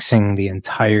boxing the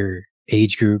entire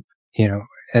age group,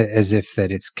 as if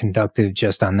that it's conductive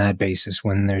just on that basis,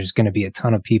 when there's going to be a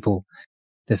ton of people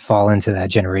that fall into that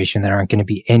generation that aren't going to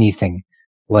be anything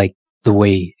like the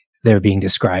way they're being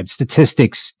described.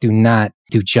 Statistics do not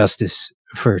do justice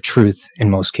for truth in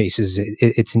most cases.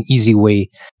 It's an easy way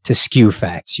to skew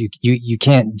facts. You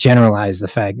can't generalize the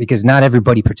fact, because not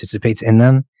everybody participates in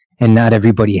them, and not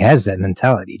everybody has that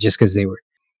mentality just because they were,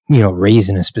 raised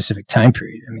in a specific time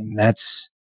period. I mean, that's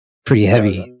pretty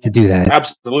heavy to do that.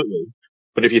 Absolutely.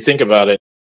 But if you think about it,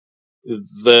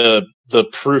 the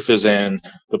proof is in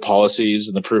the policies,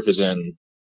 and the proof is in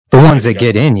the ones that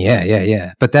get in.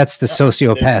 Yeah. But that's the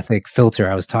sociopathic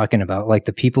filter I was talking about. Like,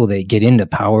 the people that get into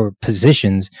power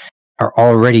positions are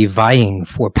already vying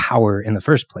for power in the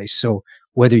first place. So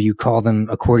whether you call them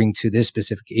according to this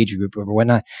specific age group or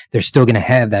whatnot, they're still going to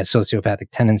have that sociopathic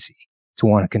tendency to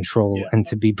want to control and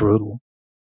to be brutal.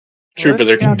 True, but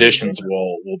their conditions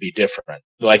will be different.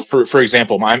 Like, for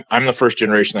example, I'm the first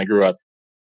generation that grew up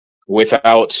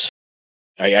without,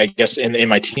 I guess in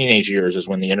my teenage years is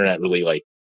when the internet really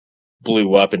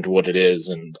blew up into what it is,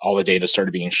 and all the data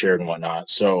started being shared and whatnot.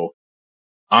 So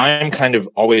I'm kind of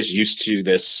always used to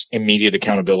this immediate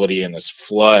accountability and this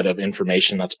flood of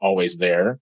information that's always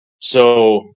there.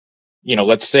 So,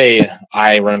 let's say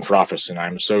I run for office and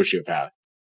I'm a sociopath.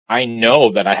 I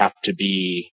know that I have to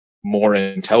be more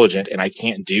intelligent, and I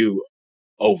can't do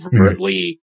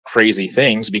overtly crazy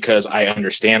things, because I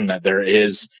understand that there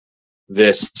is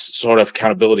this sort of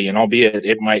accountability, and albeit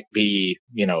it might be,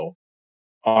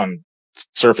 on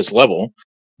surface level,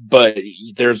 but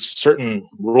there's certain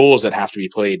rules that have to be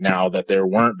played now that there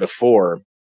weren't before.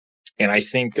 And I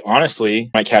think, honestly,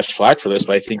 I might catch flack for this,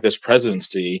 but I think this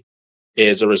presidency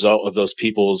is a result of those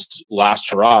people's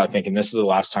last hurrah, thinking this is the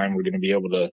last time we're going to be able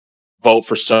to vote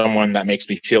for someone that makes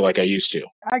me feel like I used to.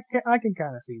 I can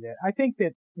kind of see that. I think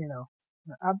that,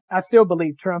 I still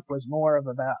believe Trump was more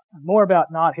about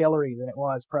not Hillary than it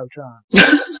was pro-Trump.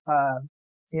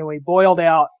 We boiled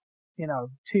out,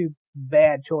 two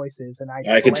bad choices, and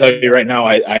I can tell you right now,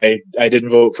 I didn't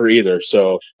vote for either,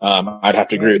 so I'd have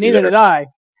to agree with you. Neither did I.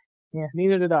 Yeah,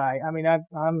 neither did I. I mean, I'm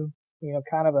I'm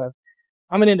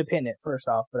an independent, first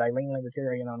off, but I lean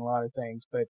libertarian on a lot of things.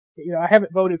 But I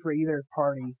haven't voted for either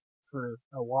party for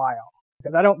a while,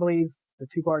 because I don't believe the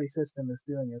two-party system is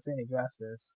doing us any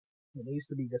justice. It needs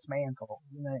to be dismantled.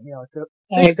 To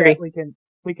fix that,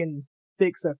 we can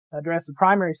address the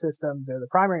primary systems, or the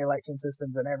primary election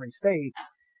systems in every state,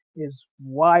 is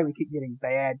why we keep getting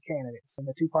bad candidates. And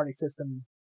the two-party system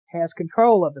has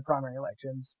control of the primary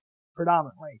elections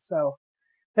predominantly. So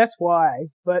that's why.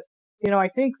 But, I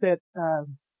think that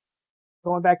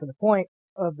going back to the point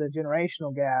of the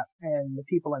generational gap and the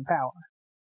people in power,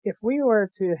 if we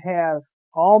were to have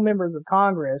all members of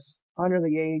Congress under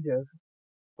the age of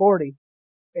 40,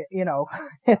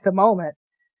 at the moment,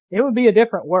 it would be a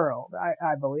different world,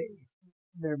 I believe.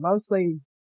 They're mostly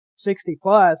 60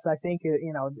 plus, I think,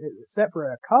 except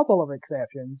for a couple of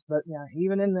exceptions, but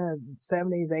even in the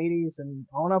 70s, 80s, and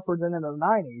on upwards into the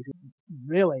 90s,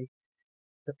 really,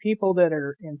 the people that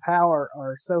are in power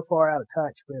are so far out of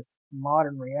touch with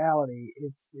modern reality.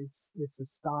 It's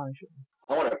astonishing.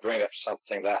 I want to bring up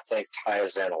something that I think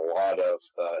ties in a lot of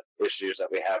issues that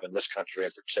we have in this country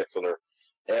in particular,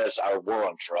 is our war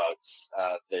on drugs.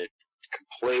 The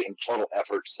complete and total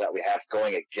efforts that we have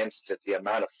going against it, the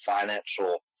amount of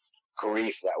financial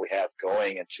grief that we have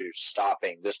going into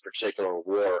stopping this particular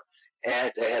war,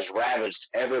 and it has ravaged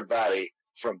everybody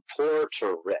from poor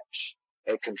to rich.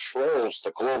 It controls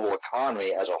the global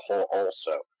economy as a whole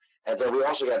also. And then we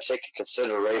also got to take into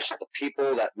consideration the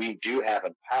people that we do have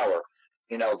in power.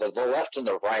 You know, the left and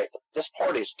the right, these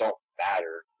parties don't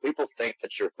matter. People think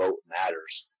that your vote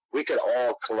matters. We could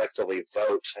all collectively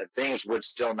vote and things would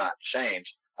still not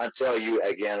change until you,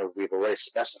 again, we've already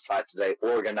specified today,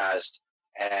 organized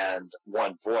and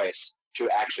one voice to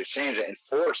actually change it and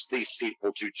force these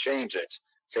people to change it.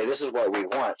 Say, this is what we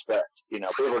want, but, you know,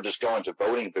 people are just going to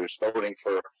voting booths, voting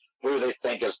for who they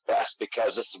think is best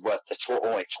because this is what the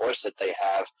only choice that they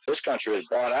have. This country was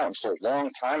bought out and sold a long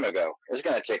time ago. It's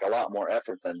going to take a lot more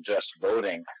effort than just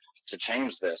voting to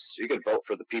change this. You could vote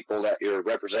for the people that you're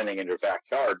representing in your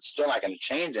backyard. It's still not going to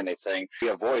change anything. Be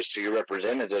a voice to your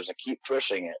representatives and keep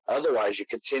pushing it. Otherwise, you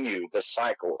continue this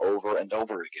cycle over and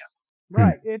over again.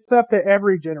 Right. It's up to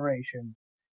every generation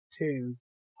to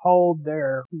hold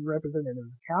their representatives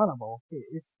accountable.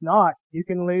 If not, you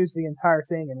can lose the entire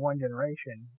thing in one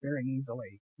generation very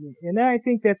easily. And I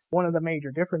think that's one of the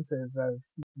major differences of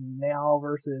now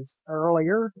versus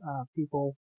earlier.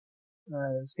 People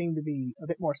seem to be a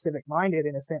bit more civic-minded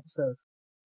in a sense of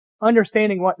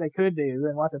understanding what they could do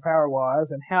and what their power was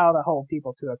and how to hold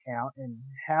people to account and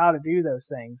how to do those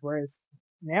things. Whereas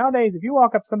nowadays, if you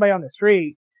walk up to somebody on the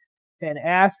street and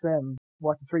ask them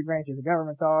what the three branches of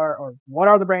government are, or what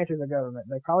are the branches of government,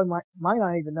 they probably might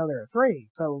not even know there are three.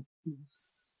 So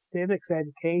civics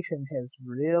education has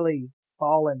really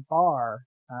fallen far,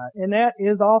 and that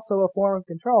is also a form of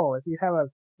control. If you have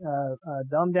a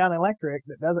dumbed down electorate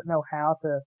that doesn't know how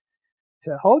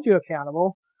to hold you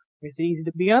accountable, it's easy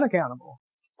to be unaccountable.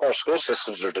 Our school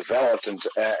systems are developed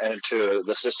into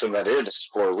the system that it is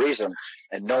for a reason,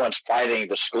 and no one's fighting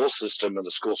the school system and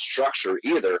the school structure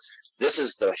either. This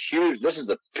is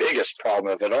the biggest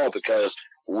problem of it all, because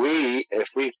if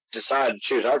we decide to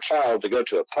choose our child to go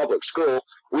to a public school,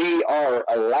 we are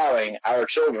allowing our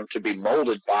children to be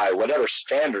molded by whatever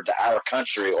standard that our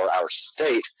country or our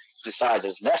state decides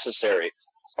is necessary.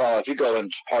 If you go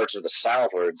into parts of the South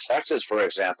or in Texas, for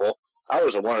example, I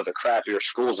was in one of the crappier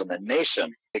schools in the nation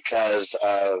because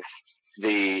of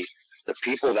the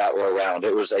people that were around.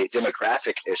 It was a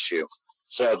demographic issue.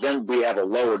 So then we have a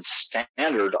lowered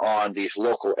standard on the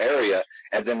local area,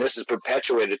 and then this is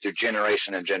perpetuated through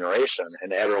generation and generation,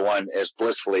 and everyone is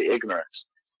blissfully ignorant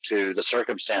to the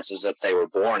circumstances that they were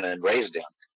born and raised in.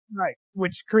 Right,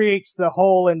 which creates the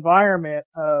whole environment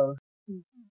of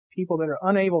people that are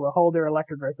unable to hold their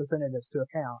elected representatives to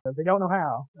account because they don't know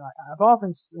how.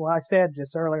 I said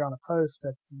just earlier on a post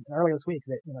earlier this week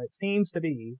that it seems to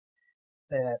be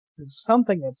that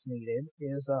something that's needed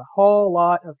is a whole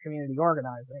lot of community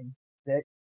organizing that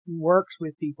works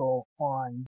with people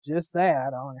on just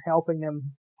that, on helping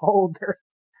them hold their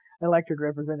elected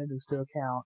representatives to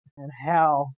account and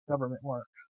how government works.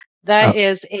 That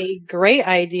is a great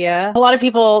idea. A lot of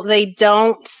people, they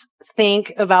don't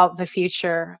think about the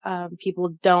future. People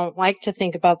don't like to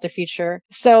think about the future.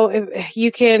 So if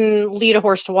you can lead a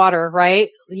horse to water, right?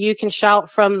 You can shout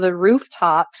from the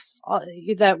rooftops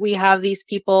that we have these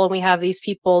people and we have these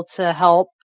people to help.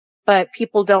 But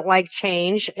people don't like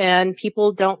change and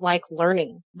people don't like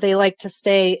learning. They like to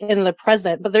stay in the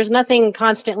present, but there's nothing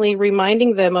constantly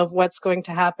reminding them of what's going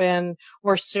to happen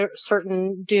or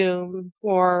certain doom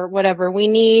or whatever. We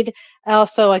need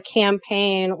also a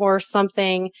campaign or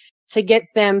something to get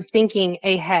them thinking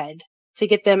ahead, to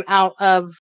get them out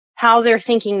of how they're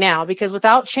thinking now, because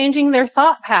without changing their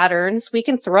thought patterns, we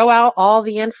can throw out all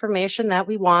the information that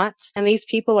we want, and these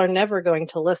people are never going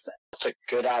to listen. That's a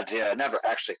good idea. I never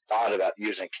actually thought about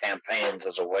using campaigns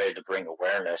as a way to bring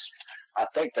awareness. I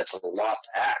think that's a lost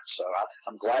act, so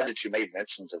I'm glad that you made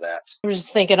mention to that. I was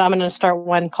just thinking I'm going to start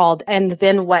one called "And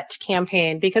Then What"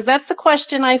 campaign, because that's the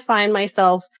question I find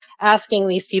myself asking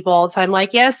these people all the time.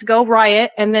 Like, yes, go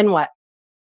riot, and then what?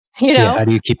 Yeah, how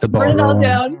do you keep the ball burn it all rolling?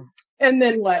 down? And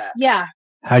then what? Yeah.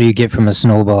 How do you get from a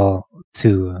snowball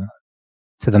to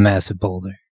the massive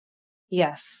boulder?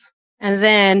 Yes. And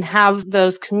then have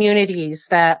those communities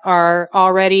that are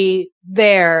already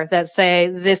there that say,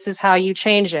 this is how you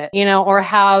change it, or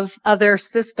have other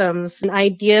systems and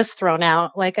ideas thrown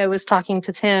out. Like I was talking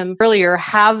to Tim earlier,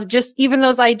 have just even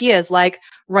those ideas like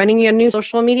running a new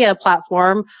social media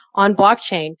platform on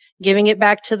blockchain, giving it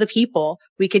back to the people.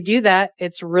 We could do that.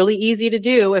 It's really easy to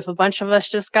do. If a bunch of us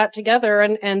just got together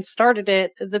and started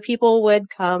it, the people would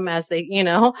come as they,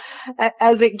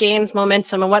 as it gains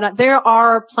momentum and whatnot. There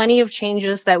are plenty of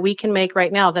changes that we can make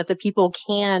right now that the people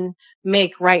can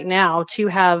make right now. now to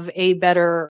have a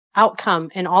better outcome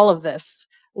in all of this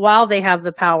while they have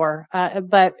the power.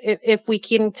 But if we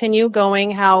continue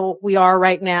going how we are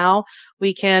right now,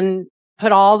 we can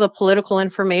put all the political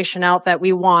information out that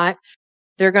we want.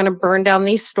 They're going to burn down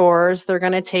these stores. They're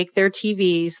going to take their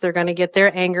TVs. They're going to get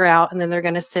their anger out, and then they're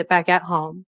going to sit back at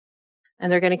home.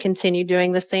 And they're going to continue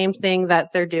doing the same thing that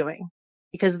they're doing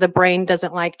because the brain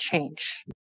doesn't like change.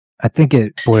 I think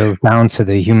it boils down to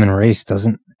the human race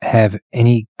doesn't have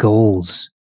any goals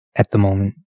at the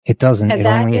moment. It doesn't. And It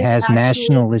that only is has actually-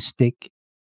 nationalistic.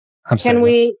 I'm Can sorry.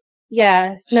 we?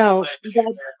 Yeah, no.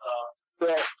 that's-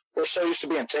 Well, we're so used to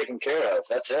being taken care of.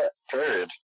 That's it. Period.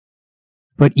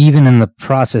 But even in the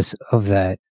process of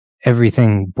that,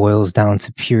 everything boils down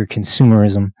to pure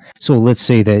consumerism. So let's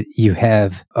say that you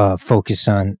have a focus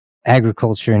on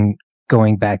agriculture, and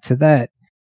going back to that,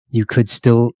 you could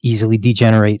still easily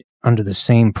degenerate under the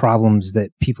same problems that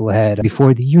people had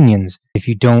before the unions if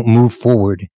you don't move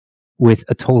forward with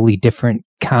a totally different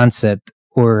concept,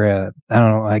 or I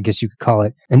don't know, I guess you could call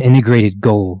it an integrated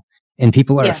goal. And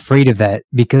people are Yeah. afraid of that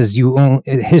because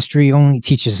history only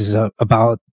teaches us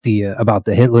about the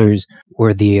Hitlers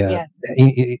or Yes.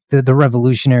 the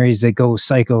revolutionaries that go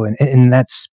psycho, and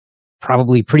that's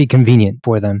probably pretty convenient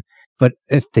for them. But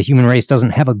if the human race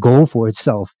doesn't have a goal for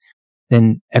itself,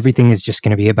 then everything is just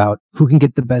going to be about who can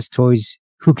get the best toys,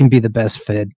 who can be the best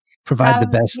fed, provide the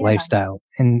best Yeah. lifestyle,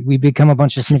 and we become a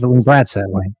bunch of sniveling brats that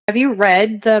way. Have you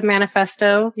read the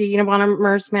manifesto, the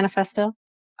Unabomber's manifesto?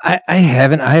 I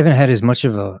haven't had as much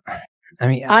of a. I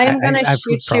mean, I am going to I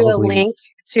shoot could you a probably- link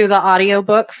to the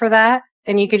audiobook for that,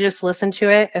 and you could just listen to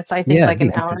it. It's, I think, Yeah, like I'd an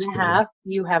be hour and a interested. half.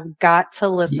 You have got to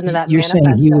listen to that You're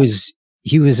manifesto. saying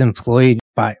he was employed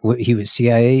by he was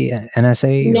CIA,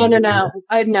 NSA? No,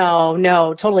 or-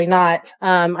 no, totally not.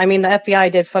 I mean, the FBI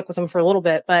did fuck with him for a little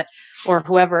bit, or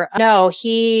whoever. No,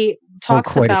 he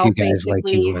talks quite a few about guys like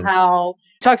basically you have. how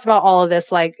talks about all of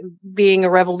this, like being a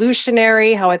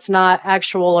revolutionary, how it's not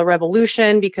actual a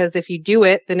revolution, because if you do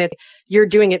it, then you're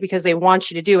doing it because they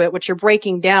want you to do it. What you're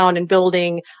breaking down and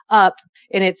building up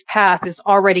in its path is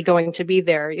already going to be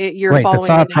there. You're right. The following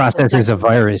thought it process is a exactly.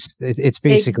 virus. It's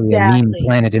basically a meme Exactly.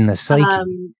 planted in the psyche,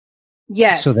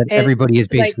 Yes. so that and, everybody is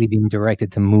like, basically being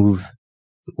directed to move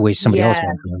the way somebody else Yeah.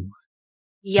 wants to move.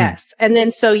 Yes. And then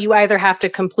so you either have to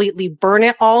completely burn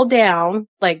it all down,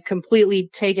 like completely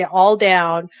take it all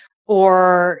down,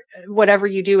 or whatever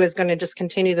you do is going to just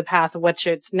continue the path of which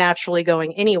it's naturally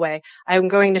going anyway. I'm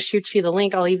going to shoot you the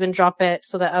link. I'll even drop it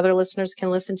so that other listeners can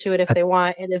listen to it if they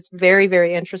want. It is very,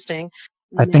 very interesting.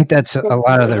 I think that's a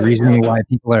lot of the reason why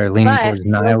people are leaning But towards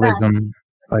with that- nihilism.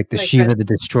 Like the Like Shiva the- the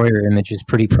Destroyer image is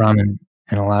pretty prominent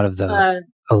in a lot of the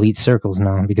elite circles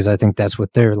now, because I think that's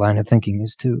what their line of thinking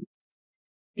is too.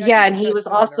 Yeah, and he was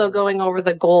also going over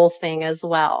the goal thing as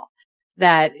well,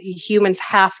 that humans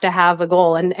have to have a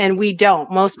goal, and we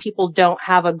don't. Most people don't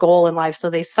have a goal in life, so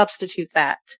they substitute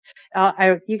that.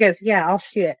 You guys, yeah, I'll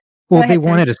shoot it. Well, Go they ahead, Tim.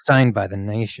 wanted it signed by the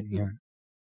nation. Yeah.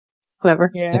 Whoever.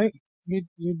 Yeah, I mean,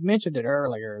 you mentioned it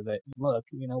earlier that, look,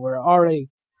 we're already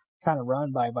kind of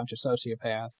run by a bunch of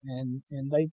sociopaths, and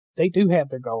they do have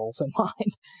their goals in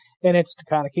mind, and it's to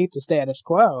kind of keep the status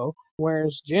quo.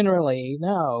 Whereas generally,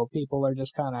 no, people are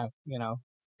just kind of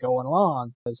going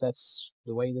along because that's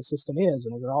the way the system is,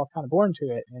 and we're all kind of born to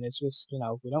it. And it's just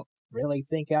we don't really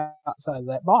think outside of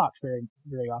that box very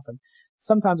very often.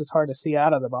 Sometimes it's hard to see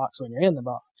out of the box when you're in the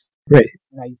box. Right.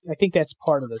 And I think that's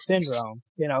part of the syndrome,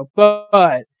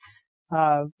 but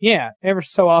yeah, ever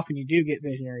so often you do get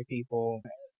visionary people.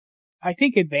 I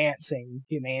think advancing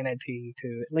humanity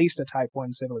to at least a type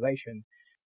 1 civilization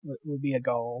would be a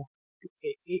goal.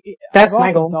 That's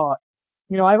my goal.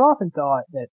 I've often thought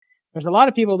that there's a lot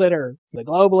of people that are the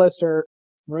globalists or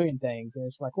ruin things, and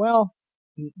it's like, well,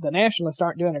 the nationalists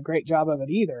aren't doing a great job of it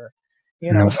either.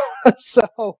 No.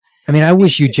 So I mean, I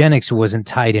wish eugenics wasn't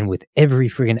tied in with every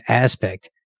friggin' aspect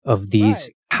of these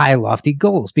Right. high, lofty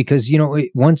goals, because,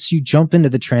 once you jump into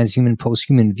the transhuman,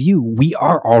 posthuman view, we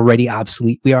are already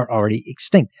obsolete. We are already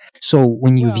extinct. So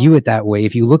when you view it that way,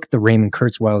 if you look at the Raymond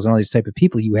Kurzweils and all these type of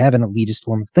people, you have an elitist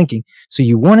form of thinking. So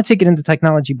you want to take it into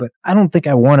technology, but I don't think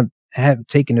I want to have it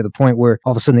taken to the point where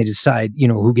all of a sudden they decide,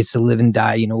 who gets to live and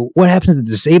die. What happens to the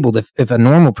disabled if a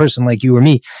normal person like you or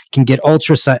me can get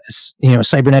ultra,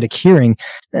 cybernetic hearing?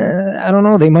 I don't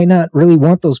know. They might not really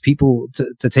want those people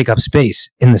to take up space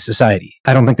in the society.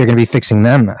 I don't think they're going to be fixing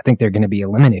them. I think they're going to be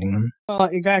eliminating them.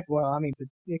 exactly. Well, I mean,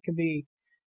 it could be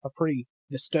a pretty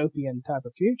dystopian type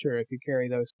of future if you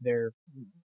carry their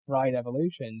right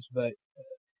evolutions. But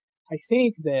I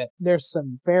think that there's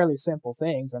some fairly simple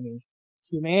things. I mean,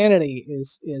 humanity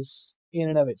is in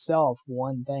and of itself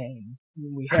one thing.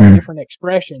 We have different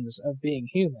expressions of being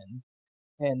human,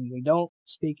 and we don't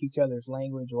speak each other's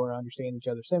language or understand each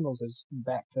other's symbols, as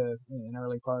back to an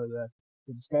early part of the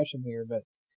discussion here. But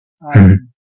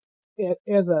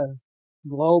as a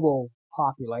global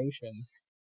population,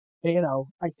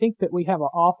 I think that we have an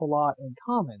awful lot in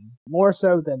common, more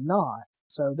so than not.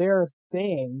 So there are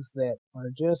things that are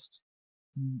just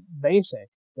basic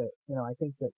that, I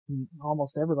think that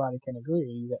almost everybody can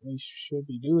agree that we should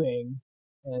be doing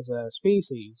as a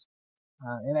species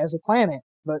and as a planet,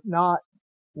 but not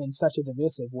in such a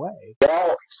divisive way.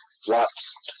 Y'all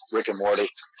watched Rick and Morty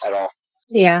at all?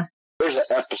 Yeah. There's an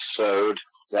episode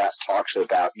that talks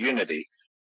about unity.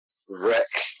 Rick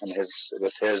and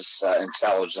with his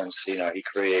intelligence, he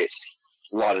creates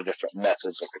a lot of different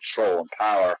methods of control and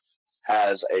power.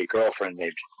 Has a girlfriend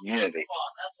named Unity.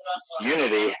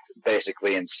 Unity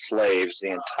basically enslaves the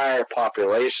entire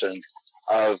population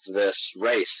of this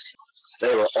race.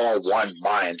 They were all one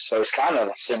mind, so it's kind of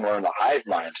similar in the hive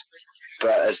mind.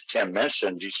 But as Tim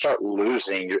mentioned, you start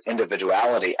losing your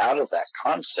individuality out of that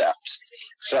concept.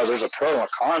 So there's a pro and a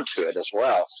con to it as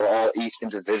well. We're all each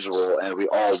individual, and we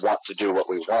all want to do what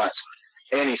we want.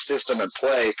 Any system in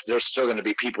play, there's still going to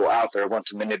be people out there who want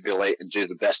to manipulate and do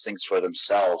the best things for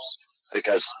themselves,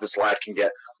 because this life can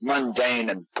get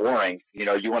mundane and boring.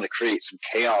 You want to create some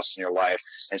chaos in your life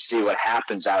and see what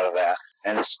happens out of that.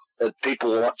 And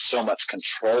people want so much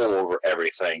control over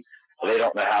everything. They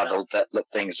don't know how to let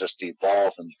things just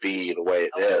evolve and be the way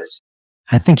it is.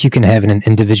 I think you can have an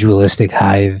individualistic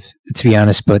hive, to be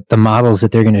honest, but the models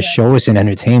that they're going to show us in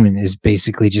entertainment is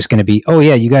basically just going to be, oh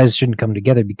yeah, you guys shouldn't come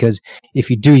together because if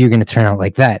you do, you're going to turn out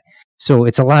like that. So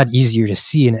it's a lot easier to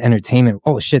see in entertainment,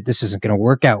 oh shit, this isn't going to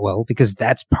work out well, because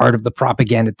that's part of the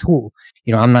propaganda tool.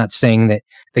 I'm not saying that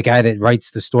the guy that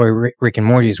writes the story, Rick and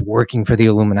Morty, is working for the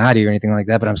Illuminati or anything like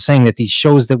that, but I'm saying that these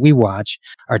shows that we watch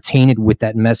are tainted with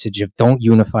that message of don't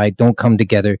unify, don't come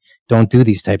together, don't do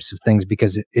these types of things,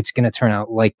 because it's going to turn out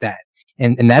like that.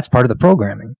 And that's part of the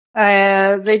programming.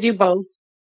 They do both.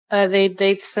 We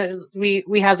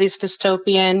have these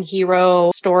dystopian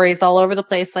hero stories all over the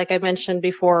place. Like I mentioned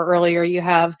before earlier, you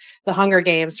have the Hunger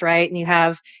Games, right? And you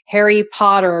have Harry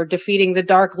Potter defeating the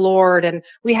Dark Lord. And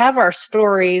we have our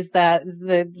stories that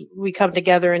we come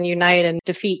together and unite and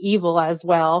defeat evil as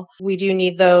well. We do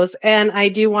need those. And I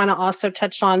do want to also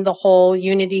touch on the whole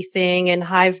unity thing and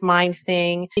hive mind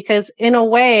thing, because in a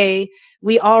way,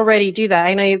 we already do that.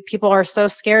 I know people are so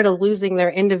scared of losing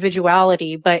their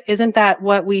individuality, but isn't that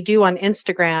what we do on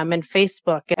Instagram and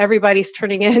Facebook? Everybody's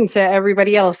turning into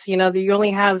everybody else. You only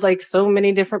have like so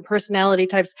many different personality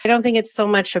types. I don't think it's so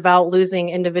much about losing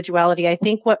individuality. I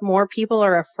think what more people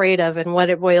are afraid of and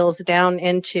what it boils down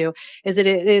into is that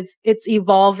it's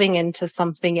evolving into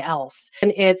something else,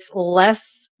 and it's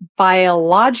less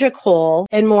biological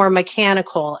and more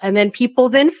mechanical. And then people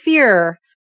then fear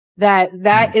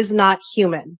that is not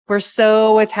human. We're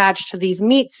so attached to these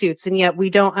meat suits, and yet we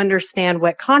don't understand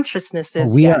what consciousness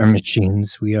is. We are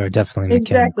machines. We are definitely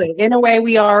exactly mechanical. In a way,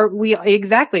 we are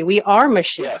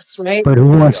machines, yes. Right? But who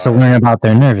wants to learn about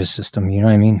their nervous system? You know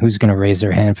what I mean? Who's going to raise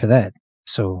their hand for that?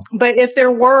 So, but if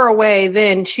there were a way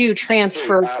then to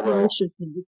transfer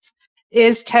consciousness,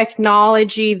 is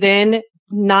technology then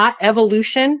not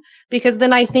evolution? Because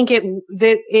then I think it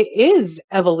is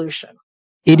evolution.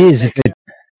 It is.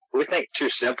 We think too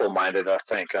simple-minded, I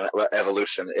think, on what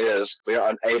evolution is. We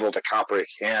are unable to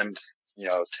comprehend,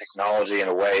 technology in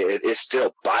a way. It is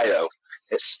still bio.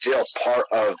 It's still part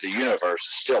of the universe.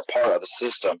 It's still part of the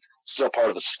system. It's still part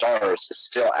of the stars. It's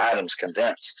still atoms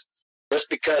condensed. Just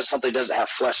because something doesn't have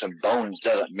flesh and bones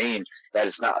doesn't mean that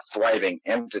it's not a thriving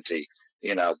entity.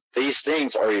 These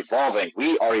things are evolving.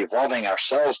 We are evolving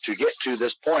ourselves to get to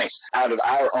this point. Out of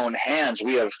our own hands,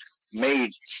 we have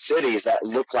made cities that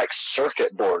look like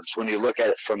circuit boards. When you look at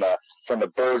it from a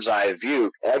bird's eye view,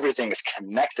 everything is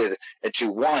connected into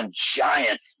one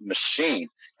giant machine,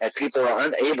 and people are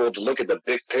unable to look at the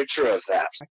big picture of that.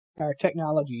 Our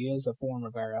technology is a form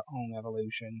of our own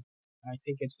evolution. I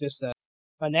think it's just a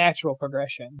natural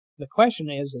progression. The question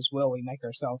is will we make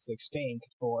ourselves extinct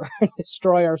or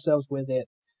destroy ourselves with it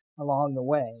along the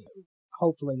way?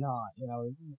 Hopefully not.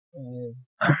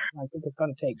 I think it's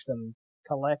going to take some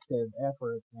collective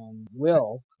effort and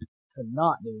will to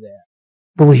not do that.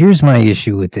 Well, here's my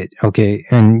issue with it. Okay,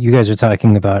 and you guys are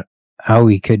talking about how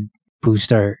we could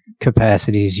boost our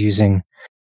capacities using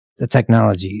the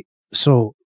technology.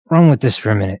 So run with this for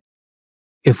a minute.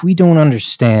 If we don't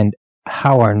understand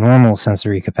how our normal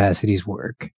sensory capacities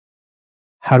work,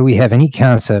 how do we have any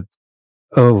concept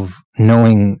of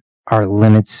knowing our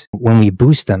limits when we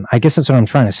boost them? I guess that's what I'm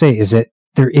trying to say, is that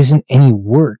there isn't any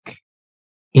work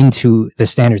into the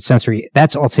standard sensory,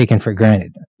 that's all taken for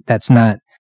granted. That's not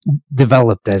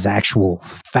developed as actual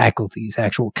faculties,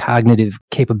 actual cognitive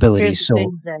capabilities.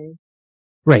 So,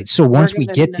 right. So once we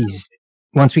get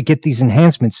these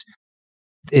enhancements,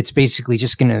 it's basically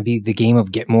just going to be the game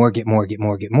of get more,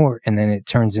 and then it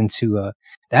turns into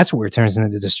that's where it turns into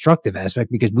the destructive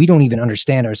aspect, because we don't even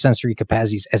understand our sensory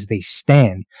capacities as they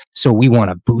stand. So we want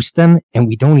to boost them, and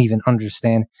we don't even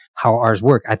understand how ours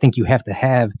work. I think you have to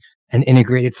have an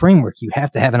integrated framework. You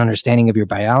have to have an understanding of your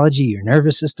biology, your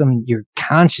nervous system, your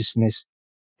consciousness.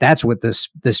 That's what the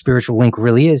spiritual link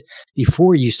really is,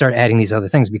 before you start adding these other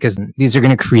things, because these are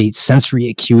going to create sensory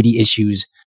acuity issues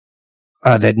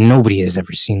that nobody has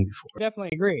ever seen before. I definitely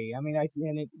agree. I mean,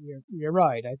 you're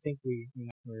right. I think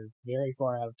we're very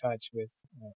far out of touch with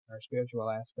our spiritual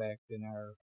aspect and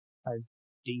our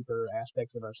deeper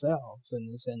aspects of ourselves,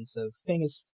 in the sense of thing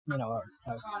is, a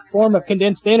form of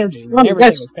condensed energy.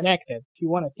 Everything is connected. If you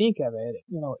want to think of it,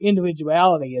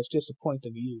 individuality is just a point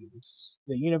of view. It's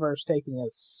the universe taking a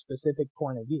specific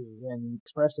point of view and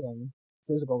expressing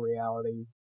physical reality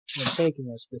and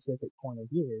taking a specific point of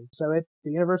view. So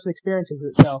the universe experiences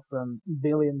itself from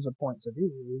billions of points of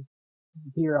view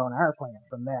here on our planet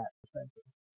from that perspective.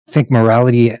 I think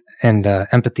morality and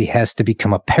empathy has to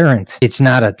become apparent. It's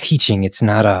not a teaching. It's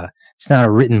not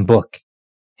a written book.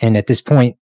 And at this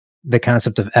point, the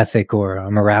concept of ethic or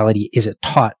morality is a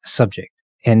taught subject,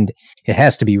 and it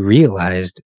has to be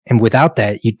realized. And without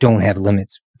that, you don't have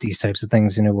limits with these types of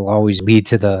things, and it will always lead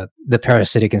to the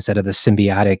parasitic instead of the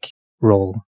symbiotic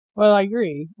role. Well, I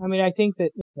agree. I mean, I think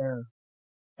that there are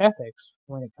ethics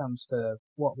when it comes to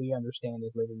what we understand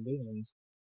as living beings,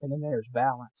 and then there's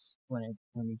balance when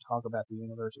we talk about the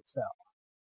universe itself.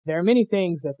 There are many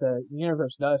things that the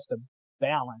universe does to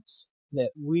balance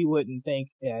that we wouldn't think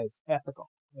as ethical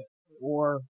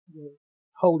or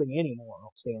holding any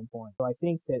moral standpoint. So I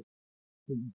think that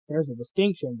there's a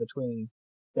distinction between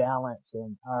balance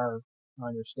and our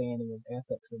understanding of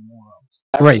ethics and morals.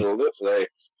 Absolutely.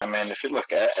 I mean, if you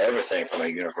look at everything from a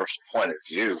universal point of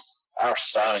view, our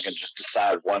sun can just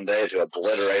decide one day to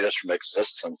obliterate us from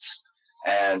existence.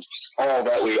 And all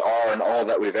that we are and all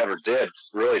that we've ever did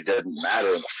really didn't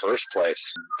matter in the first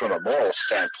place. From a moral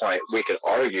standpoint, we could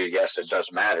argue, yes, it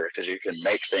does matter, because you can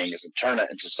make things and turn it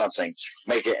into something,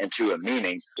 make it into a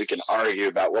meaning. We can argue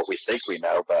about what we think we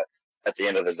know, but at the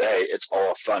end of the day, it's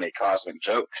all a funny cosmic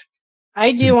joke.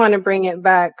 I do want to bring it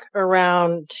back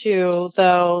around to,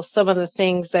 though, some of the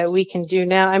things that we can do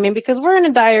now. I mean, because we're in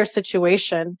a dire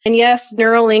situation. And yes,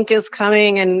 Neuralink is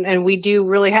coming, and we do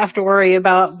really have to worry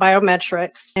about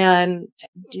biometrics. And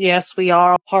yes, we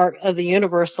are part of the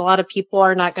universe. A lot of people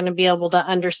are not going to be able to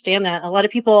understand that. A lot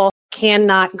of people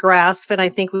cannot grasp, and I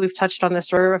think we've touched on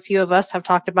this, or a few of us have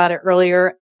talked about it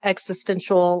earlier,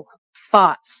 existential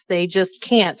thoughts. They just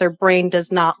can't. Their brain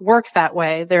does not work that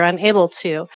way. They're unable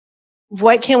to.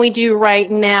 What can we do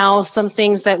right now? Some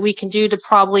things that we can do to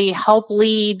probably help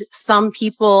lead some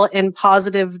people in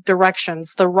positive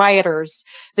directions. The rioters,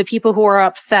 the people who are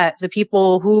upset, the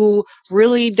people who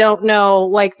really don't know,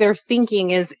 like their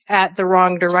thinking is at the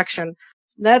wrong direction.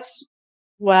 That's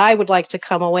what I would like to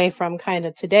come away from kind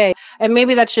of today. And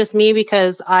maybe that's just me,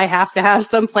 because I have to have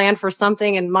some plan for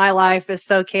something and my life is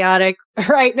so chaotic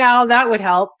right now. That would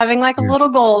help. Having like a little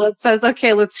goal that says,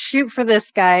 okay, let's shoot for this,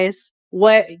 guys.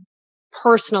 What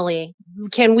personally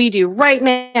can we do right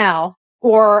now,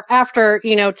 or after,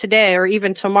 today, or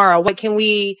even tomorrow? What can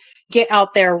we get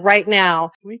out there right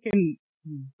now? We can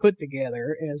put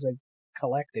together as a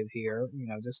collective here,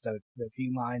 just the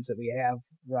few minds that we have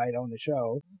right on the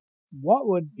show. What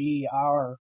would be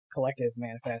our collective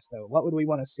manifesto? What would we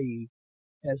want to see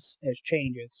as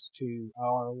changes to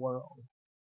our world?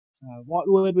 What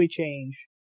would we change,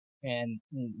 and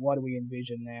what do we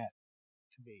envision that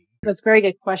to be? That's a very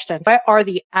good question. What are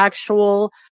the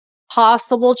actual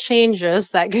possible changes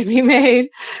that could be made,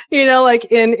 like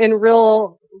in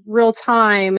real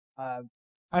time?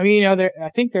 I mean, I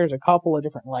think there's a couple of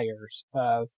different layers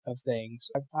of things.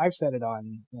 I've said it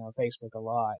on Facebook a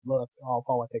lot. Look, all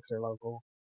politics are local.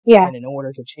 Yeah. And in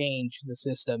order to change the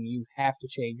system, you have to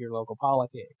change your local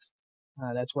politics.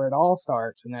 That's where it all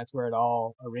starts, and that's where it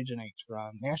all originates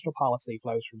from. National policy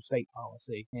flows from state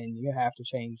policy, and you have to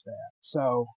change that.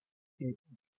 So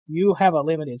you have a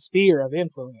limited sphere of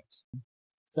influence.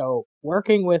 So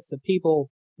working with the people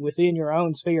within your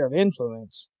own sphere of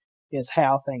influence is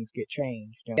how things get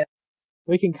changed.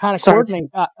 We can kind of coordinate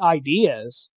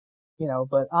ideas,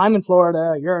 but I'm in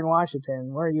Florida, you're in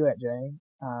Washington. Where are you at, Jay?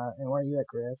 And where are you at,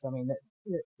 Chris? I mean,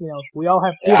 we all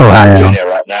have... Virginia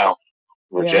right now.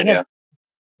 Virginia.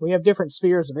 We have different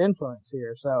spheres of influence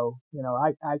here. So,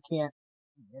 I can't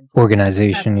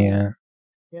Organization, yeah.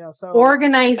 So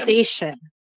organization.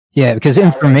 Yeah, because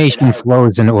information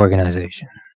flows in organization.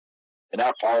 And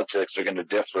our politics are going to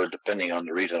differ depending on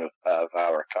the region of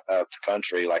the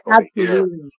country. Like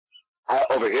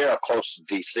over here, I'm close to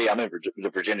D.C. I'm in the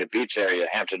Virginia Beach area,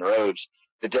 Hampton Roads.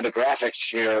 The demographics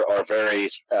here are very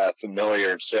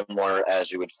familiar and similar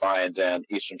as you would find in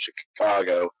Eastern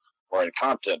Chicago or in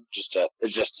Compton. It's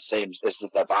just the same. It's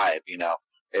just the vibe,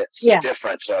 It's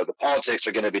different. So the politics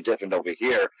are going to be different over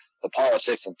here. The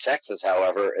politics in Texas,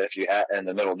 however, if you have in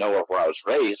the middle of nowhere where I was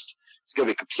raised, it's going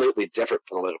to be completely different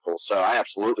political. So I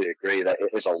absolutely agree that it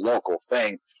is a local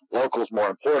thing. Local is more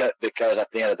important because at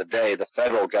the end of the day, the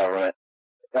federal government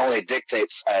only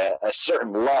dictates a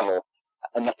certain level.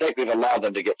 And I think we've allowed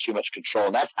them to get too much control.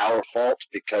 And that's our fault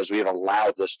because we have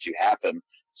allowed this to happen.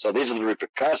 So these are the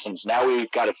repercussions. Now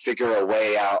we've got to figure a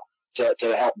way out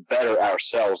to help better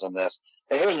ourselves in this.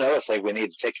 And here's another thing we need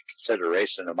to take into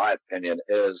consideration, in my opinion,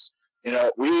 is,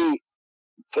 we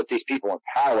put these people in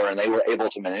power and they were able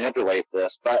to manipulate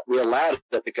this, but we allowed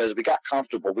it because we got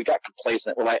comfortable, we got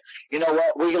complacent. We're like, you know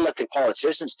what, we can let the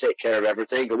politicians take care of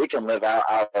everything, but we can live out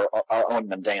our own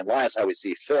mundane lives how we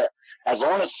see fit. As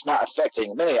long as it's not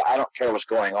affecting me, I don't care what's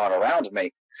going on around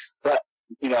me. But,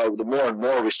 the more and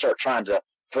more we start trying to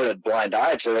put a blind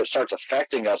eye to it, starts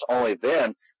affecting us, only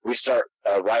then we start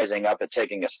rising up and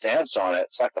taking a stance on it.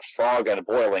 It's like the frog in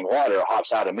boiling water, it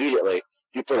hops out immediately.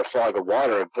 You put a frog of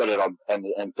water and put it on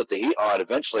and put the heat on,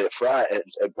 eventually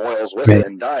it boils with it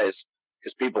and dies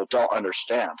because people don't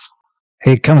understand.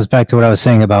 It comes back to what I was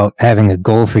saying about having a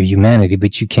goal for humanity,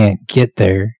 but you can't get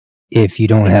there if you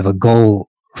don't have a goal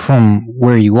from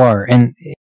where you are. And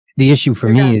the issue for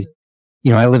me is,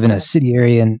 I live in a city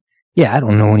area and I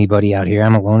don't know anybody out here.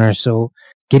 I'm a loner. So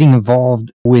getting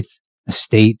involved with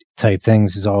state type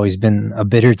things has always been a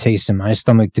bitter taste in my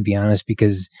stomach, to be honest,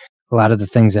 because a lot of the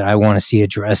things that I want to see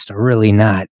addressed are really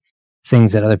not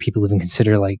things that other people even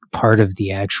consider like part of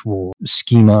the actual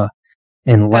schema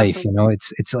in life. Absolutely.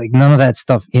 It's like none of that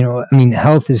stuff,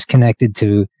 health is connected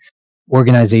to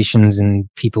organizations and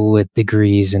people with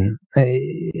degrees, and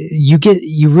you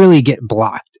really get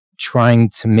blocked trying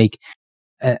to make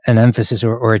an emphasis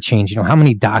or a change. How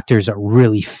many doctors are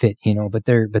really fit, but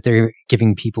they're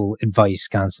giving people advice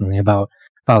constantly about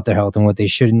their health and what they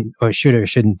should or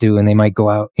shouldn't do, and they might go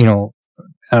out, I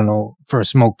don't know, for a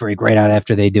smoke break right out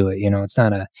after they do it.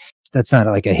 That's not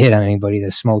like a hit on anybody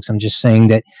that smokes. I'm just saying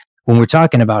that when we're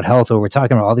talking about health, or we're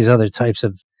talking about all these other types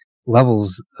of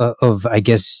levels of, I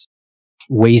guess,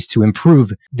 ways to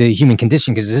improve the human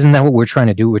condition, because isn't that what we're trying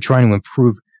to do? We're trying to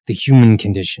improve the human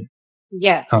condition.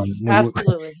 Yes,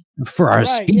 absolutely. For our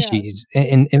species.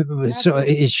 Yeah. And so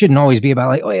it shouldn't always be about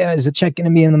like, is the check going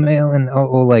to be in the mail? And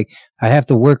like I have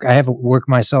to work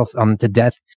myself to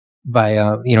death by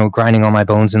grinding all my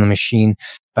bones in the machine.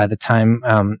 By the time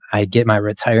I get my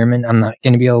retirement, I'm not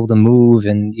going to be able to move,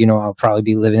 and I'll probably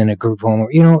be living in a group home.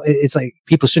 It's like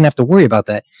people shouldn't have to worry about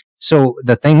that. So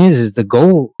the thing is the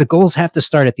goals have to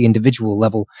start at the individual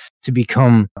level to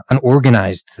become an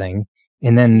organized thing.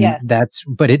 And then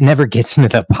but it never gets into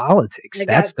the politics.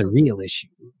 That's the real issue,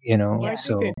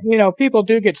 so. That, people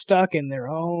do get stuck in their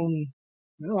own,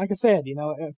 like I said,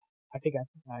 I think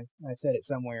I said it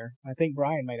somewhere. I think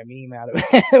Brian made a meme out of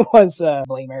it. It was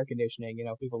blame air conditioning.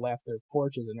 People left their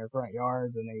porches in their front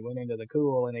yards and they went into the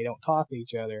cool and they don't talk to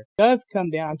each other. It does come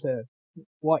down to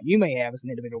what you may have as an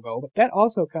individual goal, but that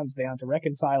also comes down to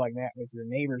reconciling that with your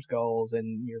neighbor's goals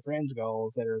and your friends'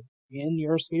 goals that are in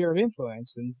your sphere of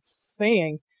influence, and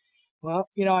saying, well,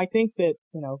 I think that,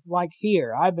 like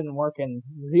here, I've been working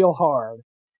real hard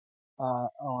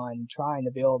on trying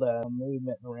to build a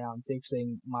movement around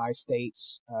fixing my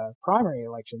state's primary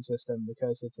election system,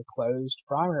 because it's a closed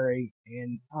primary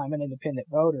and I'm an independent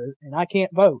voter and I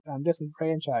can't vote. I'm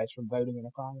disenfranchised from voting in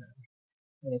a primary.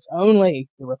 And it's only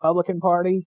the Republican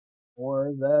Party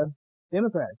or the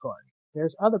Democratic Party.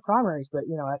 There's other primaries, but,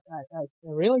 I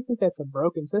really think that's a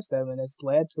broken system, and it's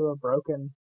led to a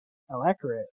broken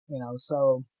electorate,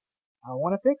 so I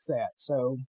want to fix that.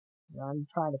 So I'm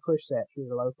trying to push that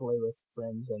here locally with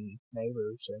friends and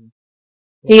neighbors. And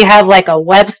do you have like a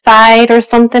website or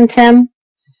something, Tim?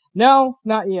 No,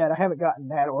 not yet. I haven't gotten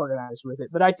that organized with it,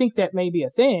 but I think that may be a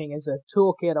thing, is a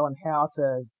toolkit on how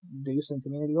to do some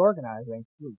community organizing.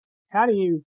 How do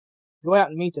you go out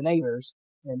and meet the neighbors,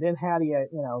 and then how do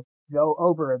you, go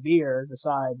over a beer,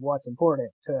 decide what's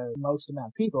important to the most amount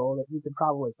of people that you could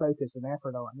probably focus an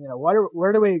effort on?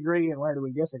 Where do we agree and where do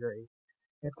we disagree?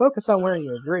 And focus on where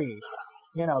you agree,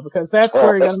 because that's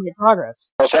where you're going to make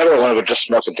progress. If everyone would just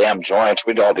smoke a damn joint,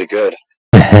 we'd all be good.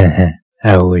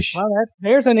 I wish. Well,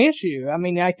 there's an issue. I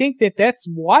mean, I think that's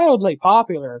wildly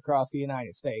popular across the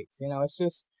United States. It's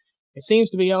just, it seems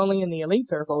to be only in the elite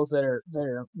circles that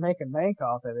are making bank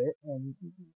off of it. And,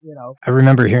 I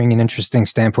remember hearing an interesting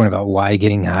standpoint about why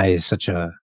getting high is such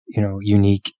a,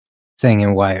 unique thing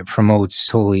and why it promotes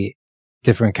totally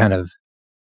different kind of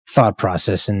thought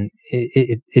process. And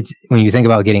it's when you think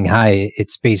about getting high,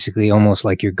 it's basically almost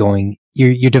like you're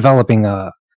developing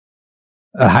a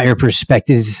higher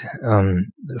perspective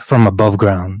from above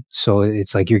ground. So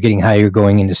it's like you're getting high, you're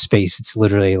going into space. It's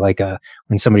literally like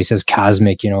when somebody says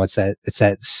cosmic, it's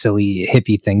that silly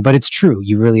hippie thing, but it's true.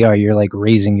 You really are. You're like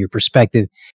raising your perspective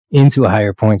into a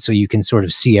higher point so you can sort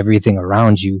of see everything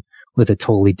around you with a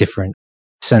totally different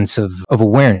sense of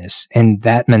awareness. And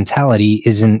that mentality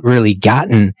isn't really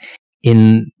gotten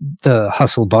in the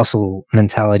hustle bustle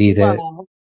mentality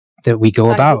that we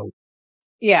go about.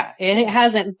 Yeah, and it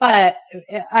hasn't, but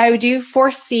I do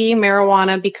foresee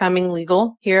marijuana becoming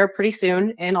legal here pretty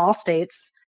soon in all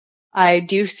states. I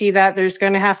do see that there's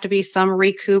going to have to be some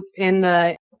recoup in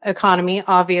the economy,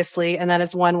 obviously, and that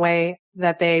is one way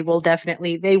that they will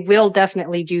definitely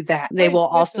do that. They will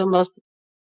also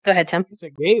Go ahead, Tim.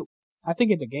 I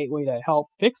think it's a gateway to help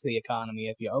fix the economy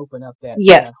if you open up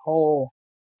that whole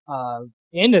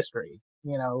industry.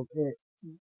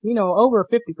 Over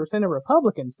 50% of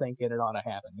Republicans think it ought to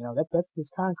happen.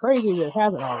 That's kind of crazy that it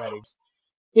hasn't already.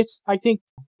 I think,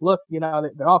 look,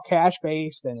 they're all cash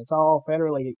based and it's all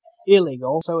federally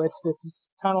illegal. So it's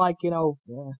kind of like,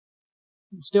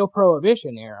 still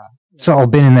prohibition era. It's all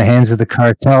been in the hands of the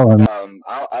cartel.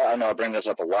 I know I bring this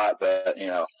up a lot, but,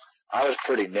 I was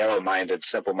pretty narrow-minded,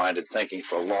 simple-minded thinking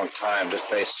for a long time, just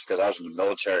based because I was in the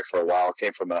military for a while.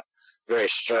 Came from a very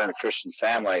stern Christian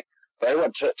family. But I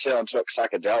went till and took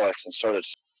psychedelics and started,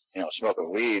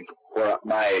 smoking weed, where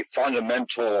my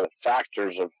fundamental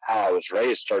factors of how I was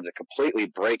raised started completely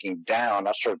breaking down.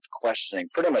 I started questioning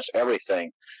pretty much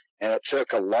everything. And it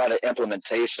took a lot of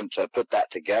implementation to put that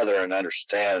together and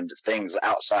understand things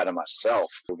outside of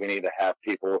myself. We need to have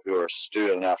people who are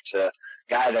astute enough to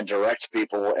guide and direct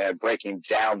people and breaking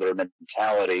down their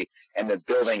mentality and then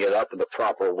building it up in the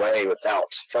proper way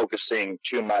without focusing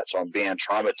too much on being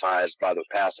traumatized by the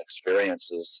past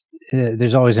experiences.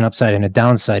 There's always an upside and a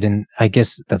downside. And I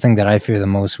guess the thing that I fear the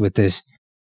most with this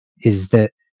is that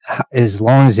as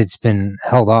long as it's been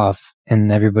held off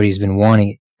and everybody's been wanting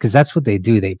it, because that's what they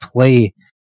do. They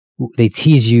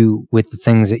tease you with the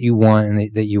things that you want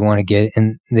and that you want to get,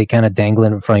 and they kind of dangle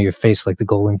it in front of your face like the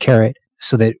golden carrot,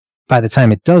 so that by the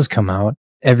time it does come out,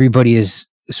 everybody is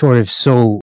sort of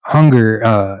so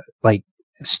like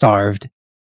starved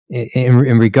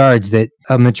in regards that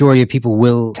a majority of people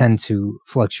will tend to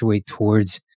fluctuate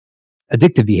towards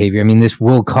addictive behavior. I mean, this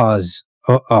will cause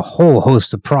a whole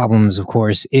host of problems, of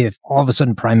course, if all of a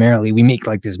sudden primarily we make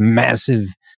like this massive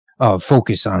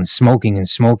focus on smoking.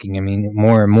 I mean,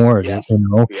 more and more of it,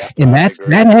 Yeah, and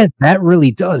that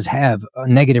really does have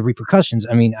negative repercussions.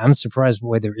 I mean, I'm surprised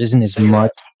why there isn't as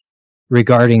much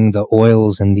regarding the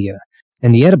oils and the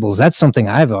edibles. That's something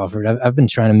I've offered. I've been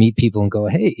trying to meet people and go,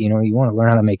 hey, you want to learn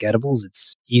how to make edibles?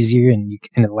 It's easier and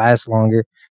it lasts longer.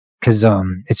 Because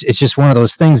it's just one of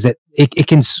those things that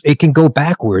it can go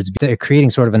backwards. They're creating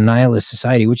sort of a nihilist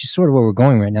society, which is sort of where we're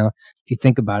going right now. If you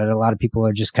think about it, a lot of people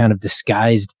are just kind of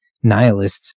disguised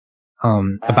nihilists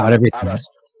about everything.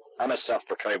 I'm a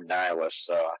self-proclaimed nihilist,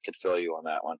 so I could feel you on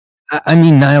that one. I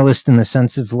mean nihilist in the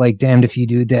sense of like damned if you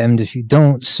do, damned if you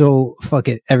don't. So fuck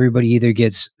it. Everybody either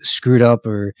gets screwed up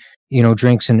or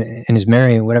drinks and is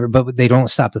merry and whatever. But they don't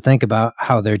stop to think about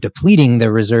how they're depleting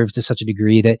their reserves to such a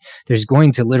degree that there's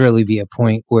going to literally be a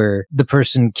point where the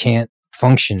person can't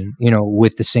function,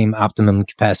 with the same optimum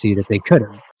capacity that they could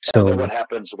have. So what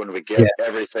happens when we get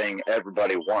everything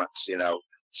everybody wants?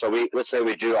 So let's say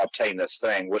we do obtain this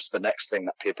thing. What's the next thing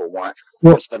that people want?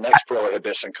 What's the next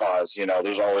prohibition cause?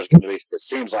 There's always going to be, it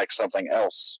seems like something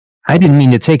else. I didn't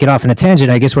mean to take it off in a tangent.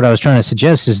 I guess what I was trying to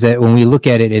suggest is that when we look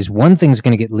at it as one thing's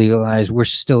going to get legalized, we're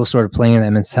still sort of playing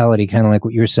that mentality, kind of like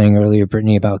what you were saying earlier,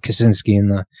 Brittany, about Kaczynski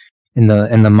and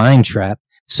the mind trap.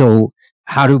 So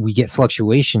how do we get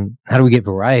fluctuation? How do we get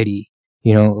variety?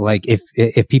 Like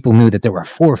if people knew that there were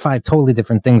 4 or 5 totally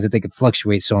different things that they could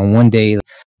fluctuate. So on one day,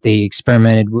 they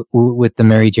experimented with the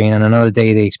Mary Jane. On another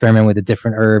day, they experimented with a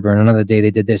different herb, or on another day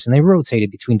they did this, and they rotated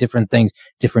between different things,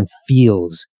 different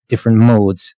fields, different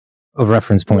modes of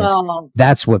reference points. Well,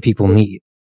 that's what people need.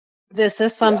 This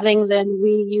is something that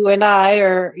you and I,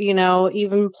 or,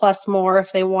 even plus more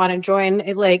if they want to join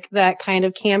like that kind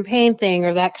of campaign thing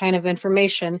or that kind of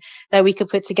information that we could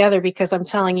put together, because I'm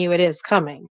telling you, it is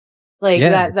coming. Like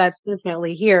Yeah. that's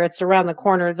definitely here. It's around the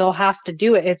corner. They'll have to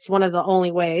do it. It's one of the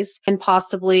only ways. And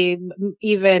possibly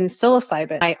even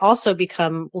psilocybin might also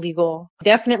become legal.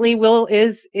 Definitely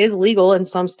is legal in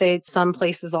some states, some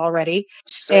places already.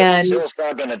 And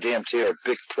Psilocybin and DMT are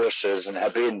big pushes and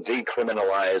have been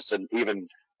decriminalized in even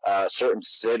certain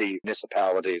city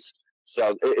municipalities.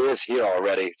 So it is here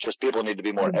already. Just people need to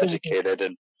be more educated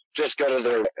and just go to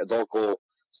their local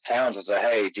towns and say,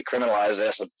 hey, decriminalize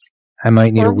this. I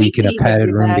might need a week in a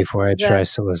padded room before I try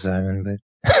psilocybin, but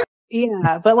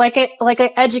yeah, but like an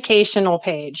educational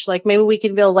page, like maybe we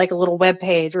can build like a little web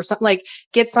page or something, like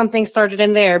get something started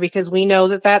in there because we know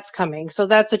that that's coming. So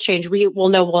that's a change. We will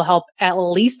know will help at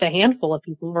least a handful of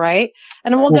people, right?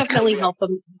 And it will definitely help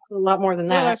them a lot more than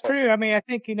that. Well, that's true. I mean, I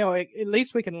think, at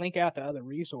least we can link out to other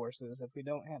resources if we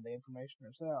don't have the information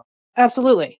ourselves.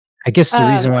 Absolutely. I guess the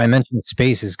reason why I mentioned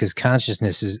space is because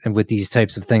consciousness is, and with these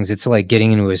types of things, it's like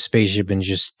getting into a spaceship and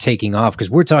just taking off. Because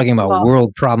we're talking about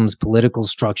world problems, political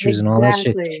structures, and all that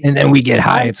shit. And then we get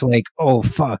high. It's like, oh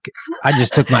fuck! I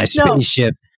just took my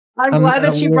spaceship. I'm glad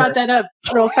that you brought that up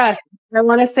real fast. I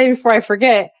want to say before I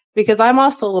forget, because I'm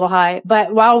also a little high.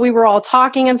 But while we were all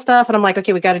talking and stuff, and I'm like,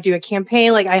 okay, we got to do a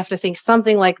campaign. Like I have to think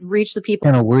something like reach the people.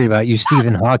 Kind of worry about you,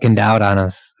 Stephen Hawking out on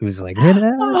us. It was like.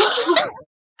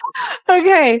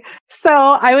 Okay,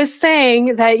 so I was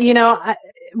saying that,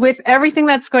 with everything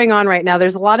that's going on right now,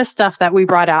 there's a lot of stuff that we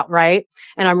brought out, right?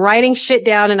 And I'm writing shit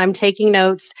down and I'm taking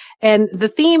notes. And the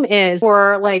theme is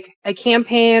for like a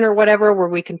campaign or whatever, where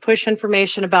we can push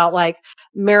information about like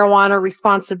marijuana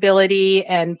responsibility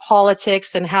and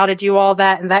politics and how to do all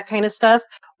that and that kind of stuff.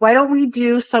 Why don't we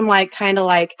do some like kind of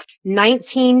like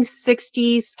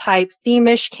 1960s type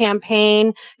theme-ish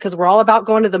campaign? Because we're all about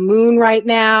going to the moon right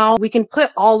now. We can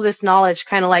put all this knowledge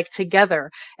kind of like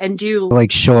together and do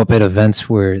like show up at events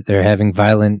where they're having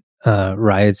violent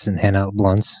riots and hand out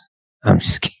blunts. I'm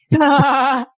just kidding.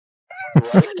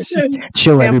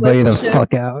 Chill everybody the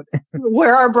fuck out.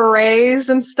 Wear our berets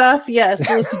and stuff. Yes,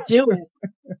 let's do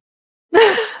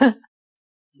it.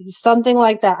 Something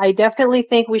like that. I definitely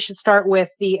think we should start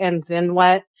with the and then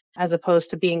what, as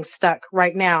opposed to being stuck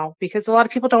right now, because a lot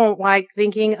of people don't like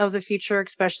thinking of the future,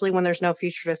 especially when there's no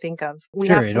future to think of. We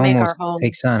have to make our own. It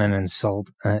takes on an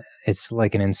insult. It's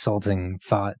like an insulting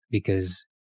thought because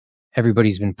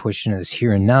everybody's been pushing this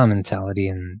here and now mentality,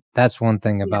 and that's one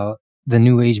thing about the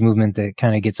new age movement that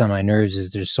kind of gets on my nerves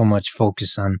is there's so much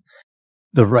focus on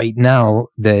the right now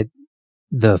that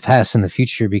the past and the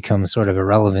future become sort of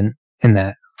irrelevant in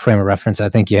that frame of reference. I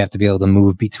think you have to be able to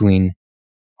move between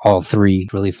all three,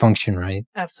 really function right.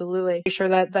 Absolutely. Sure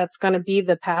that that's going to be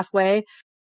the pathway.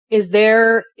 Is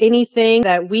there anything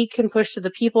that we can push to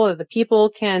the people, or the people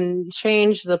can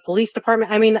change the police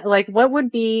department? I mean, like, what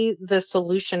would be the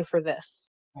solution for this?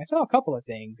 I saw a couple of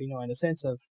things, in the sense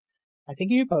of, I think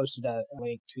you posted a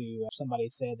link to somebody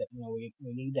said that, we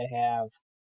need to have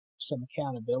some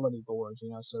accountability boards,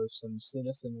 so some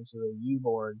citizens review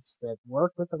boards that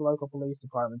work with the local police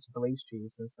departments and police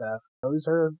chiefs and stuff. Those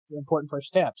are important first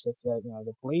steps. If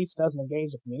the police doesn't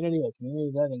engage the community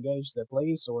doesn't engage the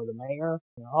police or the mayor,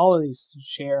 all of these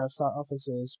sheriff's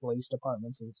offices, police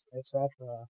departments, etc.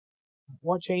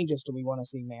 What changes do we want to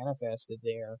see manifested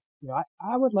there?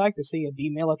 I would like to see a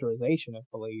demilitarization of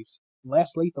police,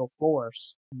 less lethal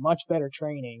force, much better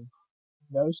training,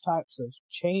 those types of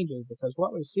changes, because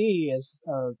what we see is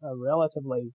a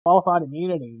relatively qualified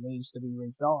immunity needs to be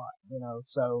rethought,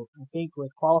 so I think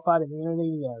with qualified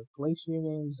immunity, police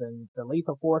unions and the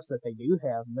lethal force that they do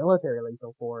have, military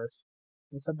lethal force,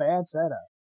 it's a bad setup.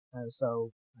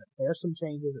 So there's some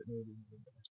changes that need to be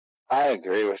made. I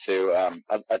agree with you.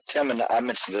 Tim, and I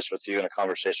mentioned this with you in a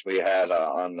conversation we had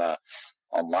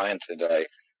online today.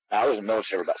 I was in the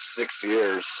military for about 6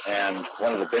 years, and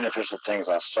one of the beneficial things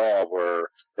I saw were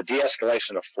the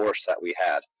de-escalation of force that we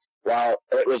had. While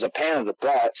it was a pain in the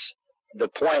butt, the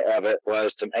point of it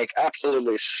was to make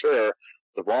absolutely sure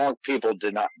the wrong people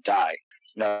did not die.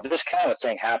 Now, if this kind of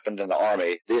thing happened in the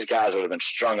Army, these guys would have been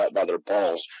strung up by their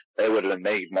balls. They would have been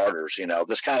made martyrs.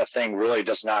 This kind of thing really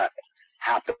does not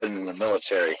happen in the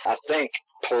military. I think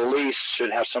police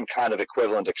should have some kind of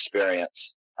equivalent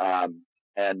experience.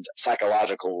 And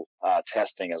psychological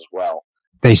testing as well.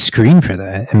 They screen for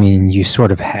that. I mean, you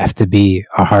sort of have to be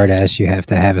a hard ass. You have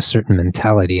to have a certain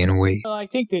mentality in a way. Well, I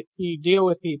think that you deal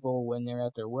with people when they're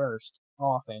at their worst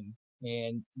often.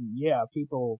 And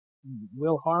people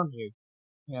will harm you.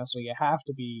 So you have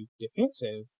to be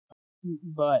defensive.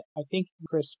 But I think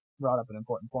Chris brought up an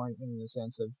important point in the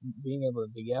sense of being able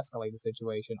to de-escalate a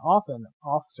situation. Often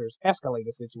officers escalate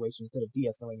a situation instead of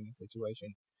de-escalating a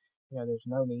situation. There's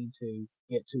no need to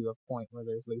get to a point where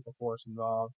there's lethal force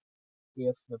involved.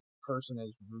 if the person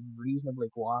is reasonably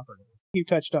cooperative. You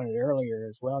touched on it earlier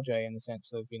as well, Jay, in the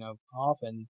sense of,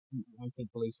 often I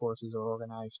think police forces are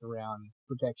organized around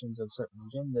protections of certain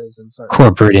agendas and certain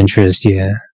corporate interest,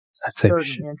 yeah. That's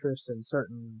certain interests in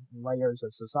certain layers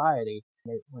of society.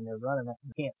 When they're running it,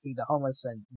 you can't feed the homeless,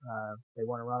 and they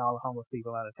want to run all the homeless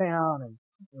people out of town and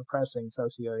oppressing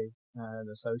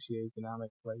the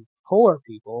socioeconomically poor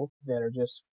people that are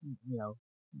just,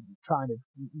 trying to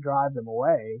drive them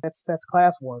away. That's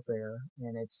class warfare,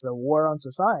 and it's a war on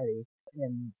society,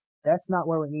 and that's not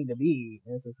where we need to be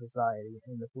as a society,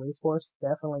 and the police force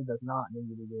definitely does not need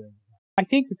to be doing that. I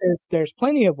think that there's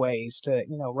plenty of ways to,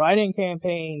 write-in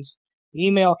campaigns,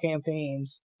 email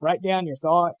campaigns, write down your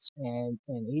thoughts and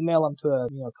email them to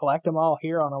collect them all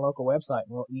here on a local website,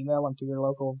 and we'll email them to your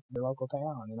local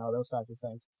town, those types of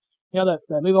things. The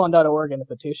MoveOn.org and the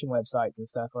petition websites and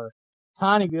stuff are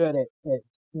kind of good at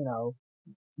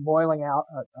boiling out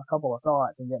a couple of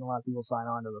thoughts and getting a lot of people sign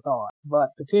on to the thought. But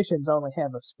petitions only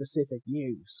have a specific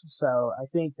use. So I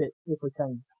think that if we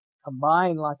can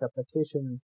combine like a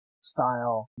petition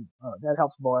style, that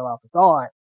helps boil out the thought,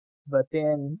 but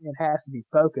then it has to be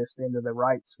focused into the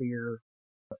right sphere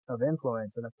of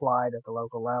influence and applied at the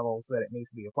local levels that it needs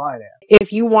to be applied at.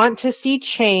 If you want to see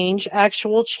change,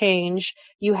 actual change,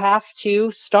 you have to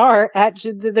start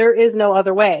there is no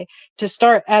other way, to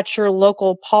start at your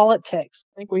local politics.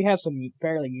 I think we have some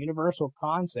fairly universal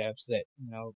concepts that,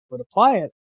 would apply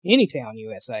at any town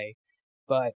USA,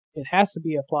 but it has to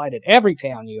be applied at every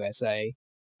town USA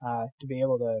to be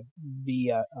able to be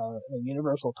a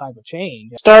universal type of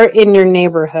change. Start in your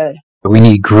neighborhood. We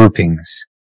need groupings.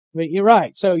 But you're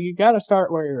right. So you got to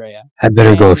start where you're at. I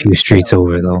better go a few streets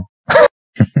over, though.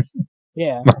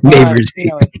 Yeah. My neighbors.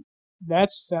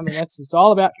 It's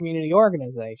all about community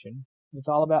organization. It's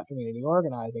all about community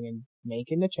organizing and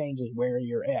making the changes where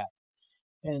you're at.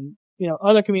 And,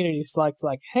 other communities like,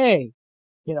 hey,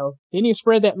 didn't you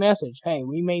spread that message? Hey,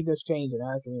 we made this change in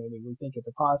our community. We think it's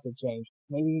a positive change.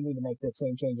 Maybe you need to make that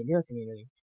same change in your community.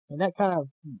 And that kind of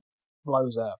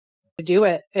blows up. To do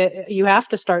it, you have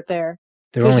to start there.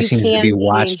 There only seems to be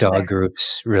watchdog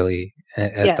groups, really,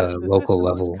 at the local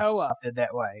level. Co-opted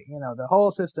that way. The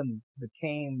whole system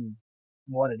became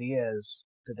what it is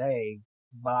today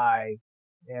by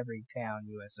every town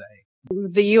USA.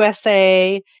 The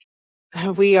USA,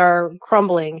 we are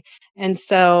crumbling. And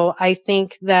so I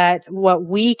think that what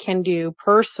we can do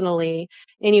personally,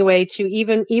 anyway, to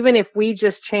even if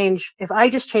I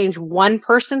just change one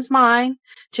person's mind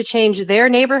to change their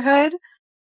neighborhood,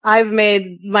 I've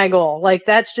made my goal.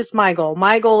 That's just my goal.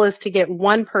 My goal is to get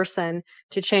one person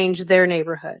to change their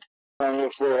neighborhood.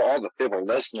 For all the people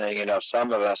listening,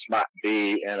 some of us might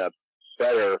be in a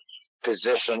better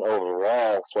position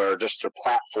overall where just their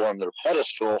platform, their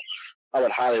pedestal, I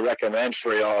would highly recommend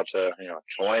for y'all to,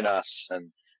 join us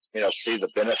and, see the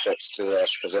benefits to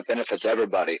this, because it benefits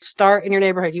everybody. Start in your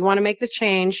neighborhood. You want to make the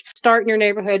change, start in your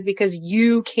neighborhood, because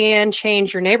you can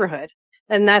change your neighborhood.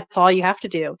 And that's all you have to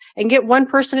do. And get one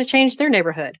person to change their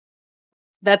neighborhood.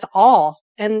 That's all.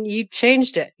 And you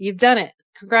changed it. You've done it.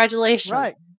 Congratulations.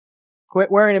 Right. Quit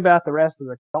worrying about the rest of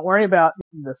don't worry about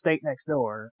the state next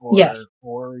door or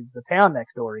the town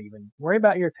next door even. Worry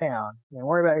about your town and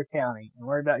worry about your county and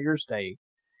worry about your state.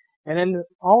 And then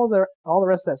all the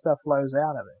rest of that stuff flows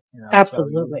out of it.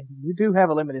 Absolutely. So you do have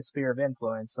a limited sphere of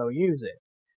influence, so use it.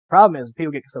 Problem is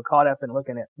people get so caught up in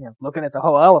looking at the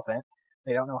whole elephant,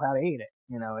 they don't know how to eat it.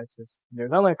 It's just,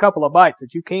 there's only a couple of bites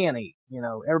that you can eat.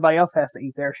 Everybody else has to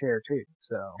eat their share too.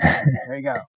 So there you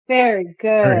go. Very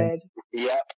good.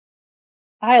 Yep.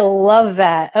 I love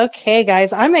that. Okay,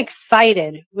 guys, I'm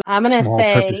excited. I'm going to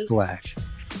say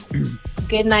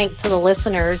good night to the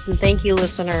listeners, and thank you,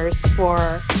 listeners,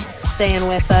 for staying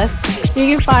with us.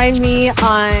 You can find me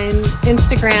on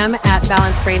Instagram at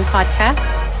Balance Brain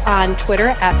Podcast, on Twitter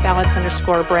at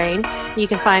balance_brain. You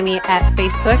can find me at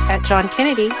Facebook at John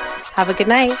Kennedy. Have a good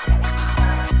night.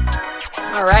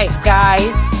 All right,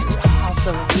 guys.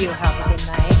 Also, you have a good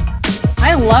night.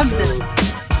 I loved it.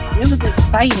 It was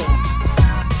exciting.